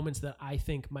moments that I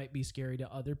think might be scary to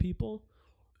other people,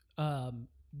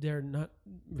 they're not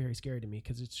very scary to me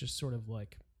because it's just sort of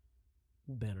like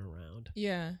been around.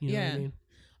 Yeah. You know what I mean?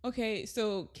 Okay.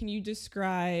 So can you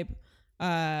describe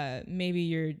maybe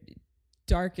your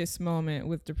darkest moment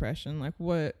with depression? Like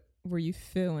what were you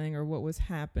feeling or what was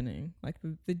happening? Like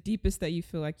the deepest that you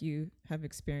feel like you have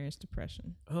experienced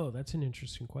depression? Oh, that's an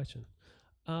interesting question.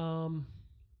 I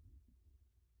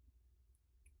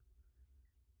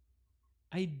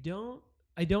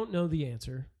don't know the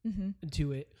answer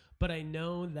to it, but I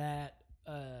know that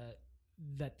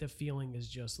that the feeling is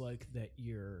just like that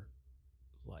you're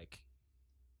like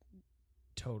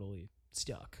totally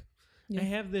stuck. Yeah. I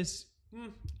have this.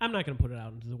 I'm not going to put it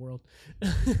out into the world.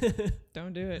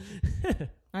 Don't do it.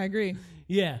 I agree.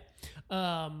 Yeah.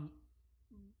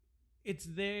 It's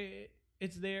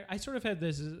there. I sort of had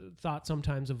this thought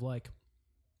sometimes of like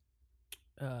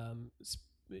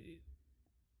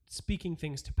speaking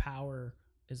things to power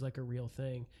is like a real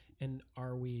thing. And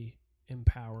are we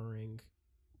empowering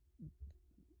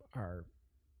our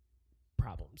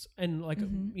problems? And like,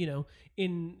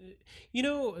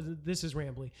 this is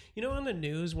rambly, on the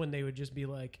news when they would just be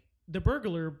like, the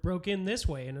burglar broke in this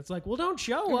way, and it's like, well, don't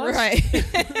show us. Right.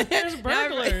 There's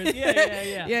burglars.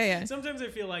 Yeah. Sometimes I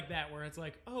feel like that, where it's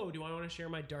like, oh, do I want to share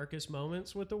my darkest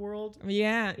moments with the world?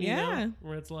 Yeah. You know?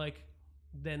 Where it's like,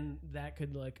 then that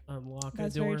could like unlock a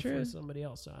door for somebody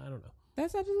else. So I don't know.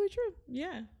 That's absolutely true.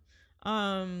 Yeah.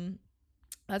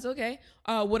 That's okay.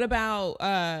 What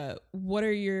about what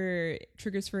are your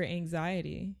triggers for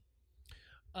anxiety?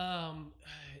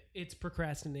 It's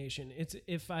procrastination. It's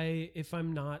if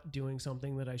I'm not doing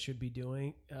something that I should be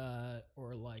doing,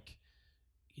 or like,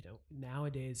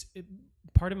 nowadays,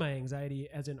 part of my anxiety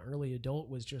as an early adult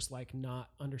was just like not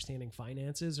understanding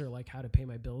finances or like how to pay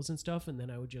my bills and stuff. And then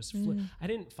I would just I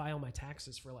didn't file my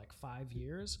taxes for like 5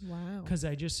 years. Wow. Because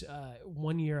I just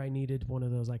one year I needed one of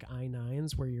those like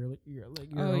I-9s where you're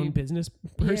like your own business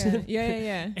person.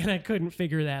 Yeah. And I couldn't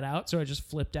figure that out, so I just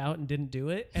flipped out and didn't do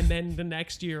it. And then the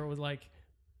next year it was like,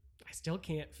 I still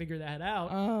can't figure that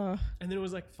out. And then it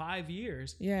was like 5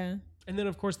 years. Yeah. And then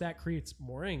of course that creates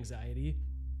more anxiety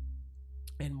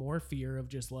and more fear of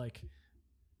just like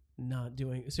not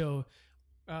doing. So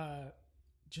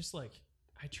just like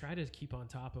I try to keep on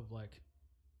top of like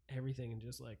everything, and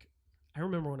just like I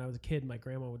remember when I was a kid, my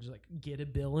grandma would just like get a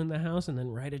bill in the house and then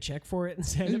write a check for it and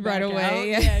send it right back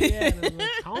away. out. Yeah. And I was like,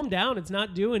 calm down, it's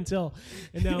not due until.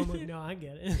 And now I'm like, no, I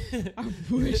get it. I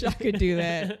wish I could do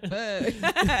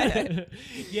that.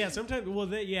 Yeah, sometimes. Well,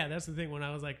 that's the thing. When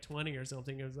I was like 20 or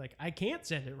something, it was like, I can't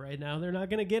send it right now. They're not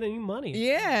going to get any money.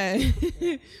 Yeah.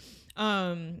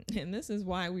 And this is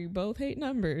why we both hate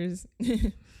numbers.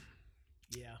 Yeah.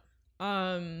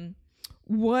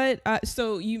 What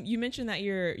so you mentioned that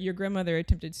your grandmother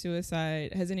attempted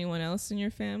suicide. Has anyone else in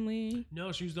your family?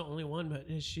 No, she was the only one,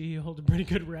 but she holds a pretty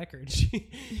good record.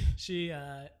 She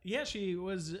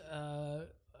was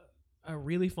a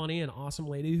really funny and awesome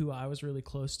lady who I was really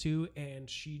close to, and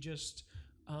she just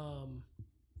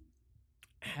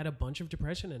had a bunch of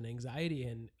depression and anxiety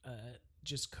and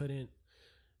just couldn't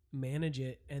manage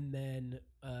it, and then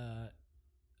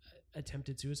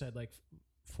attempted suicide like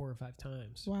 4 or 5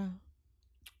 times. Wow.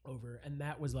 Over, and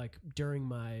that was like during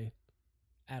my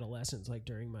adolescence, like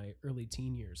during my early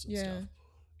teen years and stuff.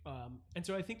 And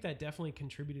so I think that definitely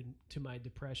contributed to my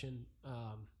depression.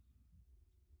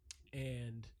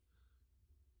 And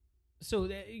so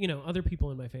that, other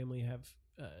people in my family have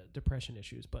depression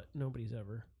issues, but nobody's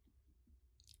ever.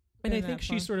 And I think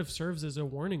she sort of serves as a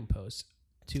warning post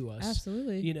to us.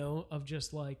 Absolutely. Of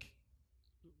just like,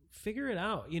 figure it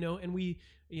out, and we,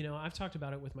 I've talked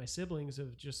about it with my siblings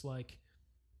of just like,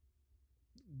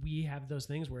 we have those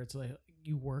things where it's like,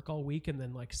 you work all week and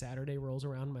then like Saturday rolls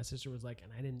around and my sister was like,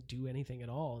 and I didn't do anything at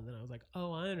all. And then I was like,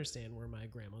 oh, I understand where my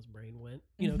grandma's brain went,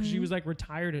 you know, because she was like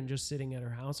retired and just sitting at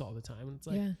her house all the time. And it's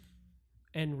like,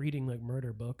 and reading like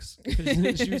murder books.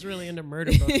 She was really into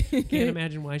murder books. Can't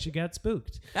imagine why she got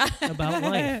spooked about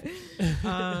life. I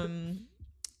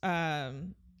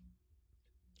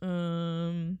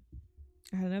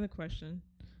had another question.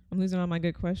 I'm losing all my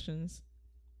good questions.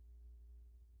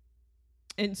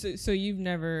 And so you've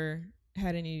never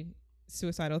had any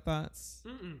suicidal thoughts?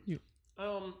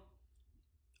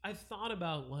 I've thought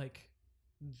about like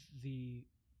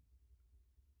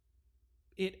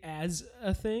it as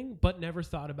a thing, but never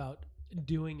thought about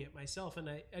doing it myself. And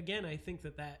I think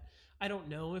that I don't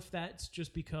know if that's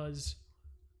just because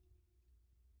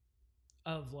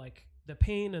of like the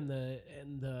pain and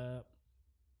the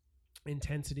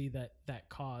intensity that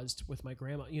caused with my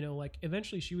grandma, you know, like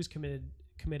eventually she was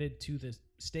committed to the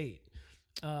state,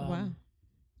 wow,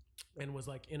 and was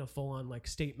like in a full-on like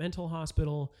state mental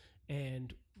hospital,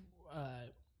 and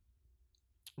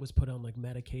was put on like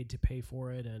Medicaid to pay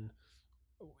for it. And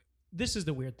this is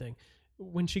the weird thing,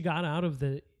 when she got out of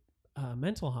the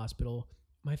mental hospital,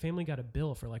 my family got a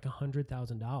bill for like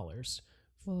 $100,000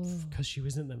 because she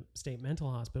was in the state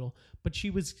mental hospital, but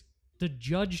the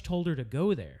judge told her to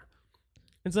go there.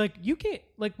 It's like, you can't,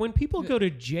 like when people go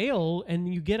to jail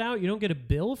and you get out, you don't get a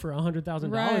bill for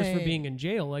 $100,000 for being in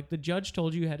jail. Like the judge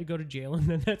told you had to go to jail and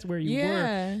then that's where you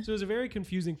were. So it was a very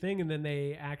confusing thing. And then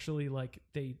they actually like,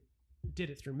 they did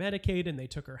it through Medicaid and they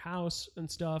took her house and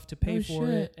stuff to pay for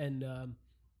it. And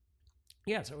so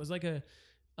it was like it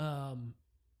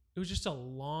was just a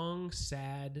long,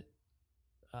 sad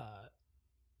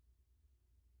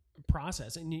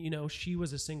process. And you know, she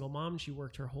was a single mom. She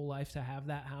worked her whole life to have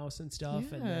that house and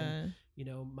stuff. And then, you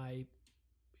know,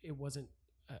 it wasn't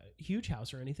a huge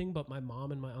house or anything, but my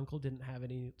mom and my uncle didn't have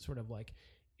any sort of like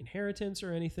inheritance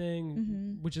or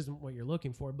anything, which isn't what you're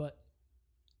looking for, but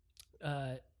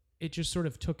it just sort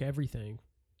of took everything.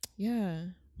 Yeah.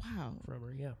 Wow. From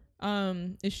her. Yeah.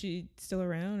 Is she still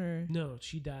around or? No,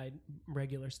 she died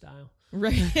regular style.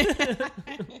 Regular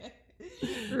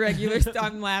style.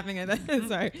 I'm laughing at that.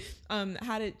 Sorry.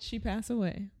 How did she pass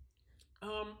away?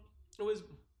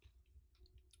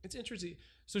 It's interesting.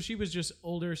 So she was just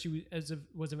older. She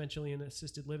was eventually in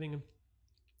assisted living,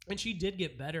 and she did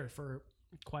get better for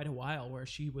quite a while, where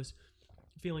she was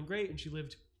feeling great and she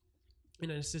lived in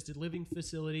an assisted living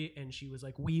facility, and she was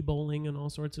like Wii bowling and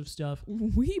all sorts of stuff.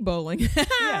 Wii bowling?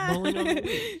 Yeah, bowling on the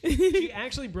Wii. She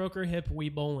actually broke her hip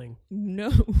Wii bowling.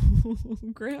 No,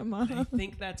 Grandma. I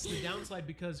think that's the downside,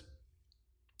 because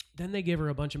then they gave her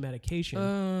a bunch of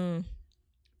medication.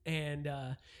 And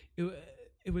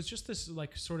it was just this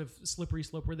like sort of slippery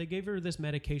slope where they gave her this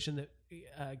medication that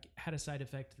had a side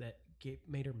effect that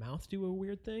made her mouth do a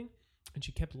weird thing, and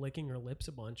she kept licking her lips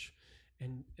a bunch.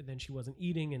 And then she wasn't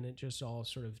eating, and it just all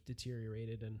sort of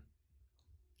deteriorated. And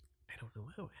I don't know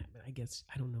how it happened. I guess,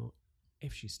 I don't know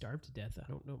if she starved to death. I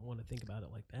don't want to think about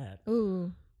it like that.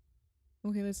 Ooh.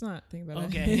 Okay, let's not think about it.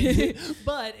 Okay.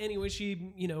 But anyway,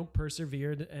 she, you know,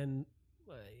 persevered and,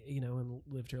 you know, and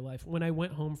lived her life. When I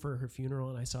went home for her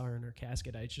funeral and I saw her in her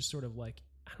casket, I just sort of like,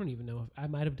 I don't even know if I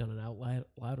might have done it out loud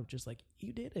of just like,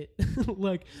 you did it.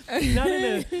 Like, not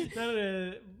in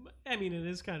a, I mean, it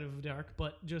is kind of dark,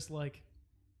 but just like,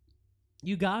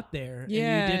 you got there and you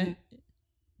didn't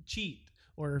cheat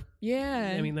or,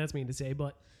 I mean, that's mean to say,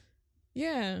 but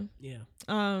yeah.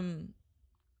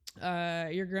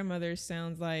 Your grandmother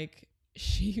sounds like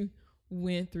she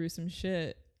went through some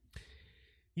shit.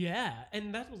 Yeah.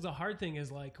 And that was the hard thing,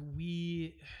 is like,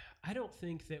 I don't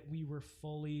think that we were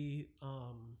fully, I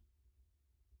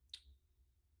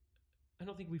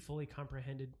don't think we fully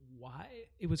comprehended why.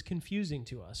 It was confusing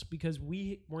to us because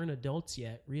we weren't adults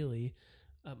yet, really.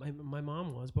 My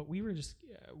mom was, but we were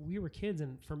kids.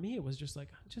 And for me, it was just like,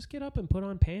 just get up and put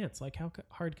on pants. Like, how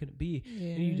hard could it be?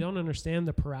 Yeah. And you don't understand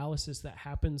the paralysis that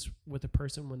happens with a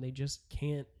person when they just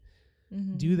can't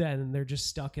do that. And they're just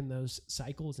stuck in those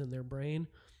cycles in their brain.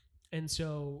 And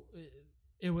so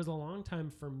it was a long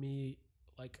time for me,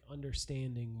 like,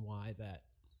 understanding why that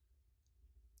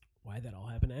all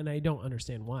happened. And I don't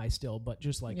understand why still, but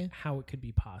just like how it could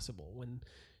be possible when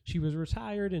she was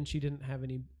retired and she didn't have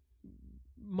any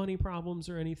money problems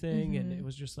or anything. And it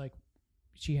was just like,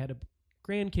 she had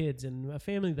grandkids and a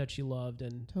family that she loved,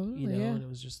 and you know, and it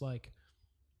was just like,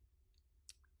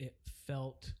 it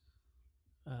felt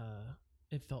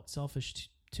selfish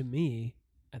to me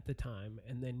at the time.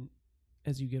 And then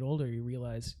as you get older, you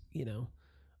realize, you know,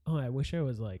 oh, I wish I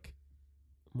was like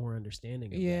more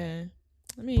understanding of that.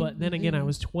 I mean, but then again, I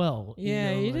was 12.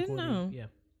 Yeah, you know, you like, didn't know.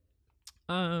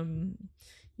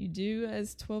 You do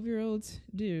as 12-year-olds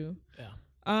do. Yeah.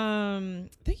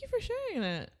 Thank you for sharing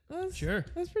that. Sure.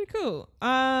 That's pretty cool.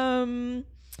 How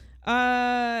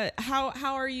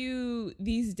are you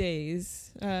these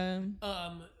days?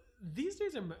 These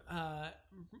days I'm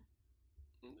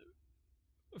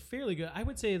fairly good. I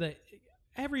would say that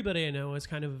everybody I know is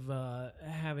kind of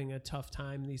having a tough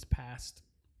time these past.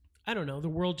 I don't know. The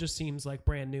world just seems like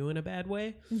brand new in a bad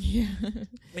way. Yeah.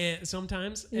 And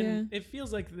sometimes, and it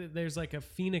feels like there's like a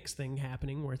Phoenix thing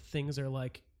happening where things are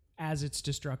like, as it's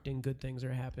destructing, good things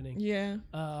are happening. Yeah.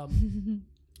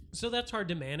 So that's hard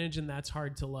to manage, and that's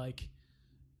hard to like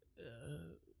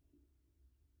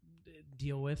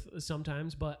deal with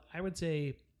sometimes. But I would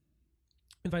say,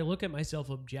 if I look at myself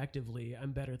objectively,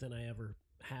 I'm better than I ever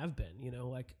have been. You know,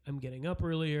 like I'm getting up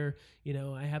earlier. You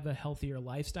know, I have a healthier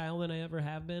lifestyle than I ever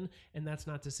have been, and that's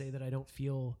not to say that I don't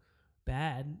feel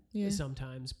bad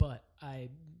sometimes, but I'm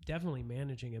definitely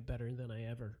managing it better than I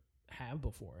ever have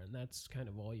before, and that's kind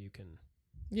of all you can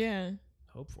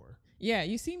hope for. Yeah,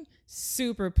 you seem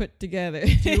super put together.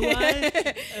 Do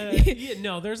I?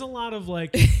 No, there's a lot of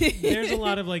like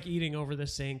eating over the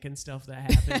sink and stuff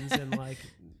that happens, and like,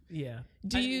 yeah.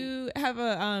 Do you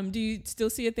still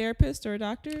see a therapist or a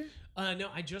doctor? No,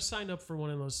 I just signed up for one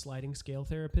of those sliding scale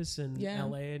therapists in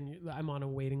LA, and I'm on a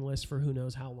waiting list for who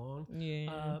knows how long.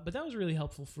 Yeah. But that was really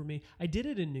helpful for me. I did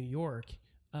it in New York.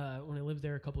 When I lived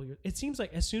there a couple of years, it seems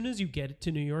like as soon as you get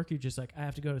to New York, you're just like, I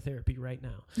have to go to therapy right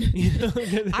now. You know?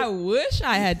 I wish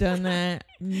I had done that,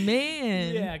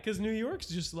 man. Yeah, because New York's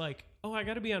just like, oh, I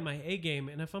got to be on my A game,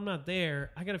 and if I'm not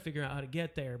there, I got to figure out how to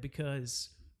get there because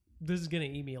this is gonna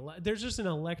eat me alive. There's just an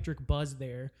electric buzz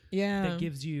there,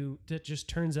 that just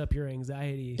turns up your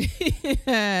anxiety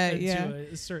to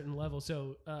a certain level.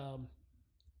 So,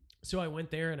 so I went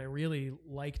there and I really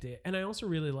liked it, and I also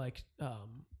really liked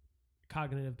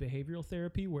cognitive behavioral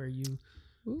therapy, where you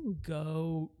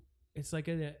go, it's like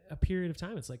a period of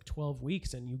time. It's like 12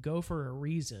 weeks, and you go for a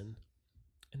reason,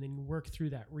 and then you work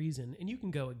through that reason, and you can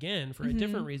go again for a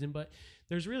different reason, but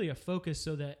there's really a focus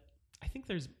so that I think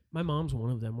my mom's one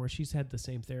of them where she's had the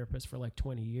same therapist for like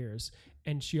 20 years,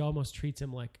 and she almost treats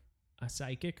him like a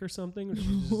psychic or something.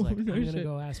 She's just like, I'm going to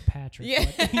go ask Patrick.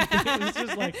 Yeah. It's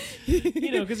just like,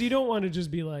 you know, because you don't want to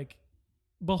just be like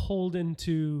beholden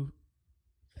to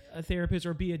a therapist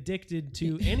or be addicted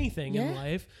to anything in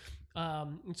life.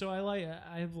 So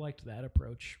I've liked that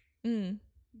approach to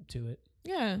it.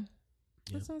 Yeah.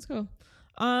 That sounds cool.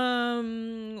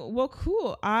 Well,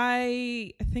 cool.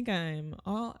 I think I'm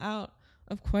all out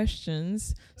of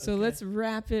questions. So let's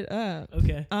wrap it up.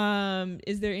 Okay.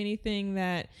 Is there anything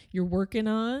that you're working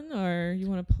on or you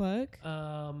want to plug?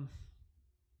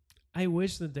 I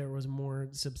wish that there was more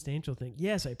substantial thing.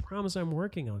 Yes, I promise I'm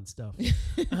working on stuff.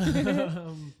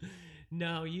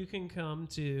 No, you can come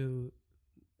to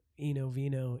Eno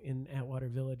Vino in Atwater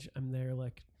Village. I'm there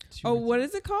like what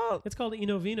is it called? It's called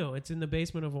Eno Vino. It's in the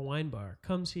basement of a wine bar.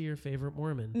 Come see your favorite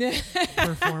Mormon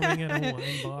performing at a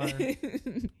wine bar.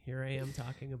 Here I am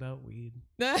talking about weed.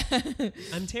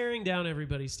 I'm tearing down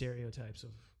everybody's stereotypes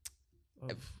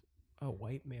of a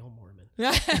white male Mormon.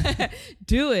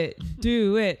 Do it.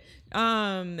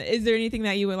 Is there anything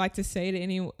that you would like to say to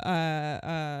any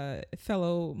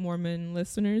fellow Mormon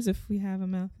listeners, if we have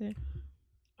them out there?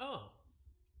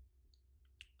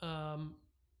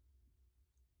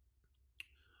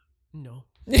 No.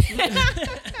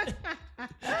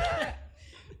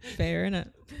 Fair enough.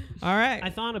 All right. I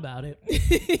thought about it.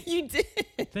 You did.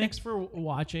 Thanks for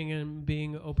watching and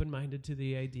being open-minded to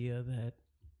the idea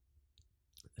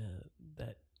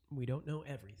that we don't know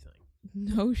everything.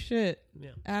 No shit.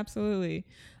 Yeah. Absolutely.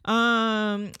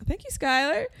 Thank you,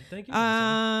 Skylar. Thank you.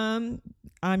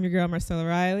 I'm your girl, Marcella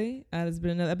Riley. This has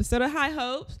been another episode of High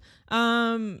Hopes.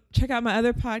 Check out my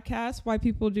other podcast, White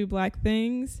People Do Black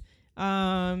Things.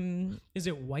 Is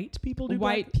it white people do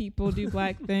white people do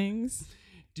black things?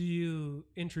 Do you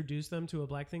introduce them to a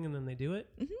black thing and then they do it?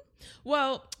 Mm-hmm.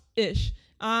 Well, ish.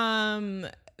 Some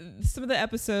of the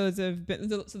episodes have been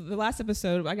the last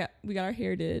episode we got our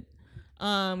hair did.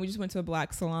 We just went to a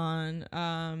black salon,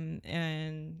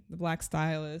 and the black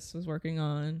stylist was working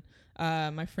on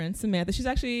my friend Samantha. She's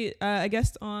actually a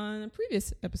guest on a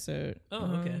previous episode.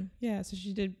 Oh, okay. Yeah, so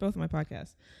she did both of my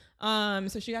podcasts.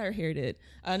 So she got her hair did.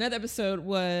 Another episode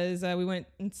was we went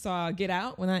and saw Get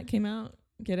Out when that came out.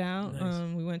 Get Out.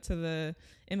 Nice. We went to the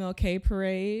MLK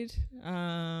parade.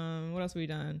 What else have we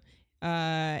done?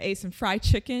 Ate some fried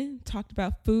chicken. Talked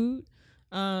about food.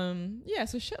 Yeah,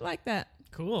 so shit like that.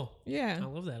 Cool. Yeah. I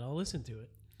love that. I'll listen to it.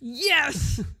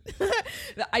 Yes.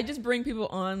 I just bring people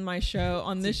on my show,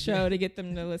 on this show, to get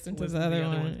them to listen to the other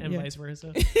one. And vice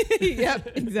versa.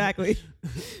 Yep, exactly.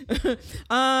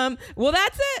 Well,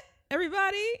 that's it,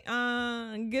 everybody.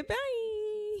 Goodbye.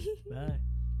 Bye.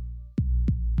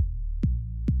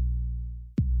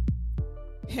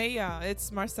 Hey y'all,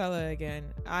 it's Marcella again.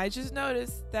 I just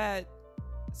noticed that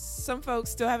some folks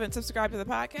still haven't subscribed to the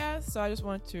podcast, so I just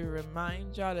want to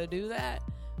remind y'all to do that.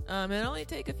 It only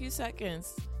take a few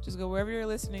seconds. Just go wherever you're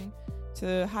listening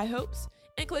to High Hopes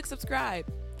and click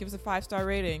subscribe. Give us a 5-star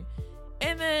rating.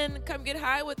 And then come get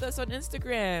high with us on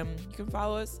Instagram. You can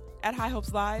follow us at High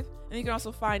Hopes Live. And you can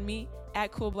also find me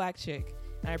at Cool Black Chick.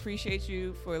 And I appreciate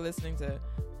you for listening to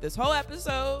this whole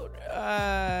episode.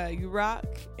 You rock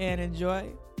and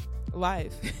enjoy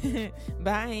life.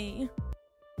 Bye.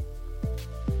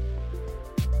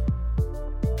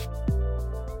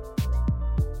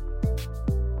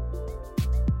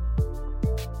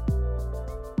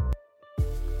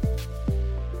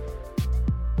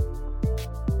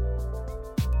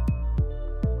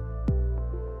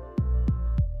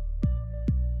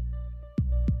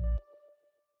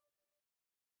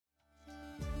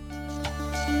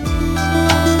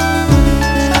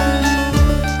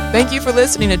 Thank you for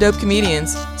listening to Dope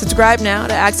Comedians. Subscribe now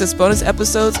to access bonus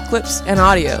episodes, clips, and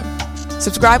audio.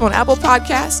 Subscribe on Apple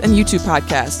Podcasts and YouTube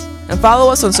Podcasts. And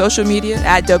follow us on social media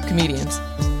at Dope Comedians.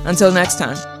 Until next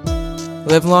time,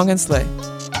 live long and slay.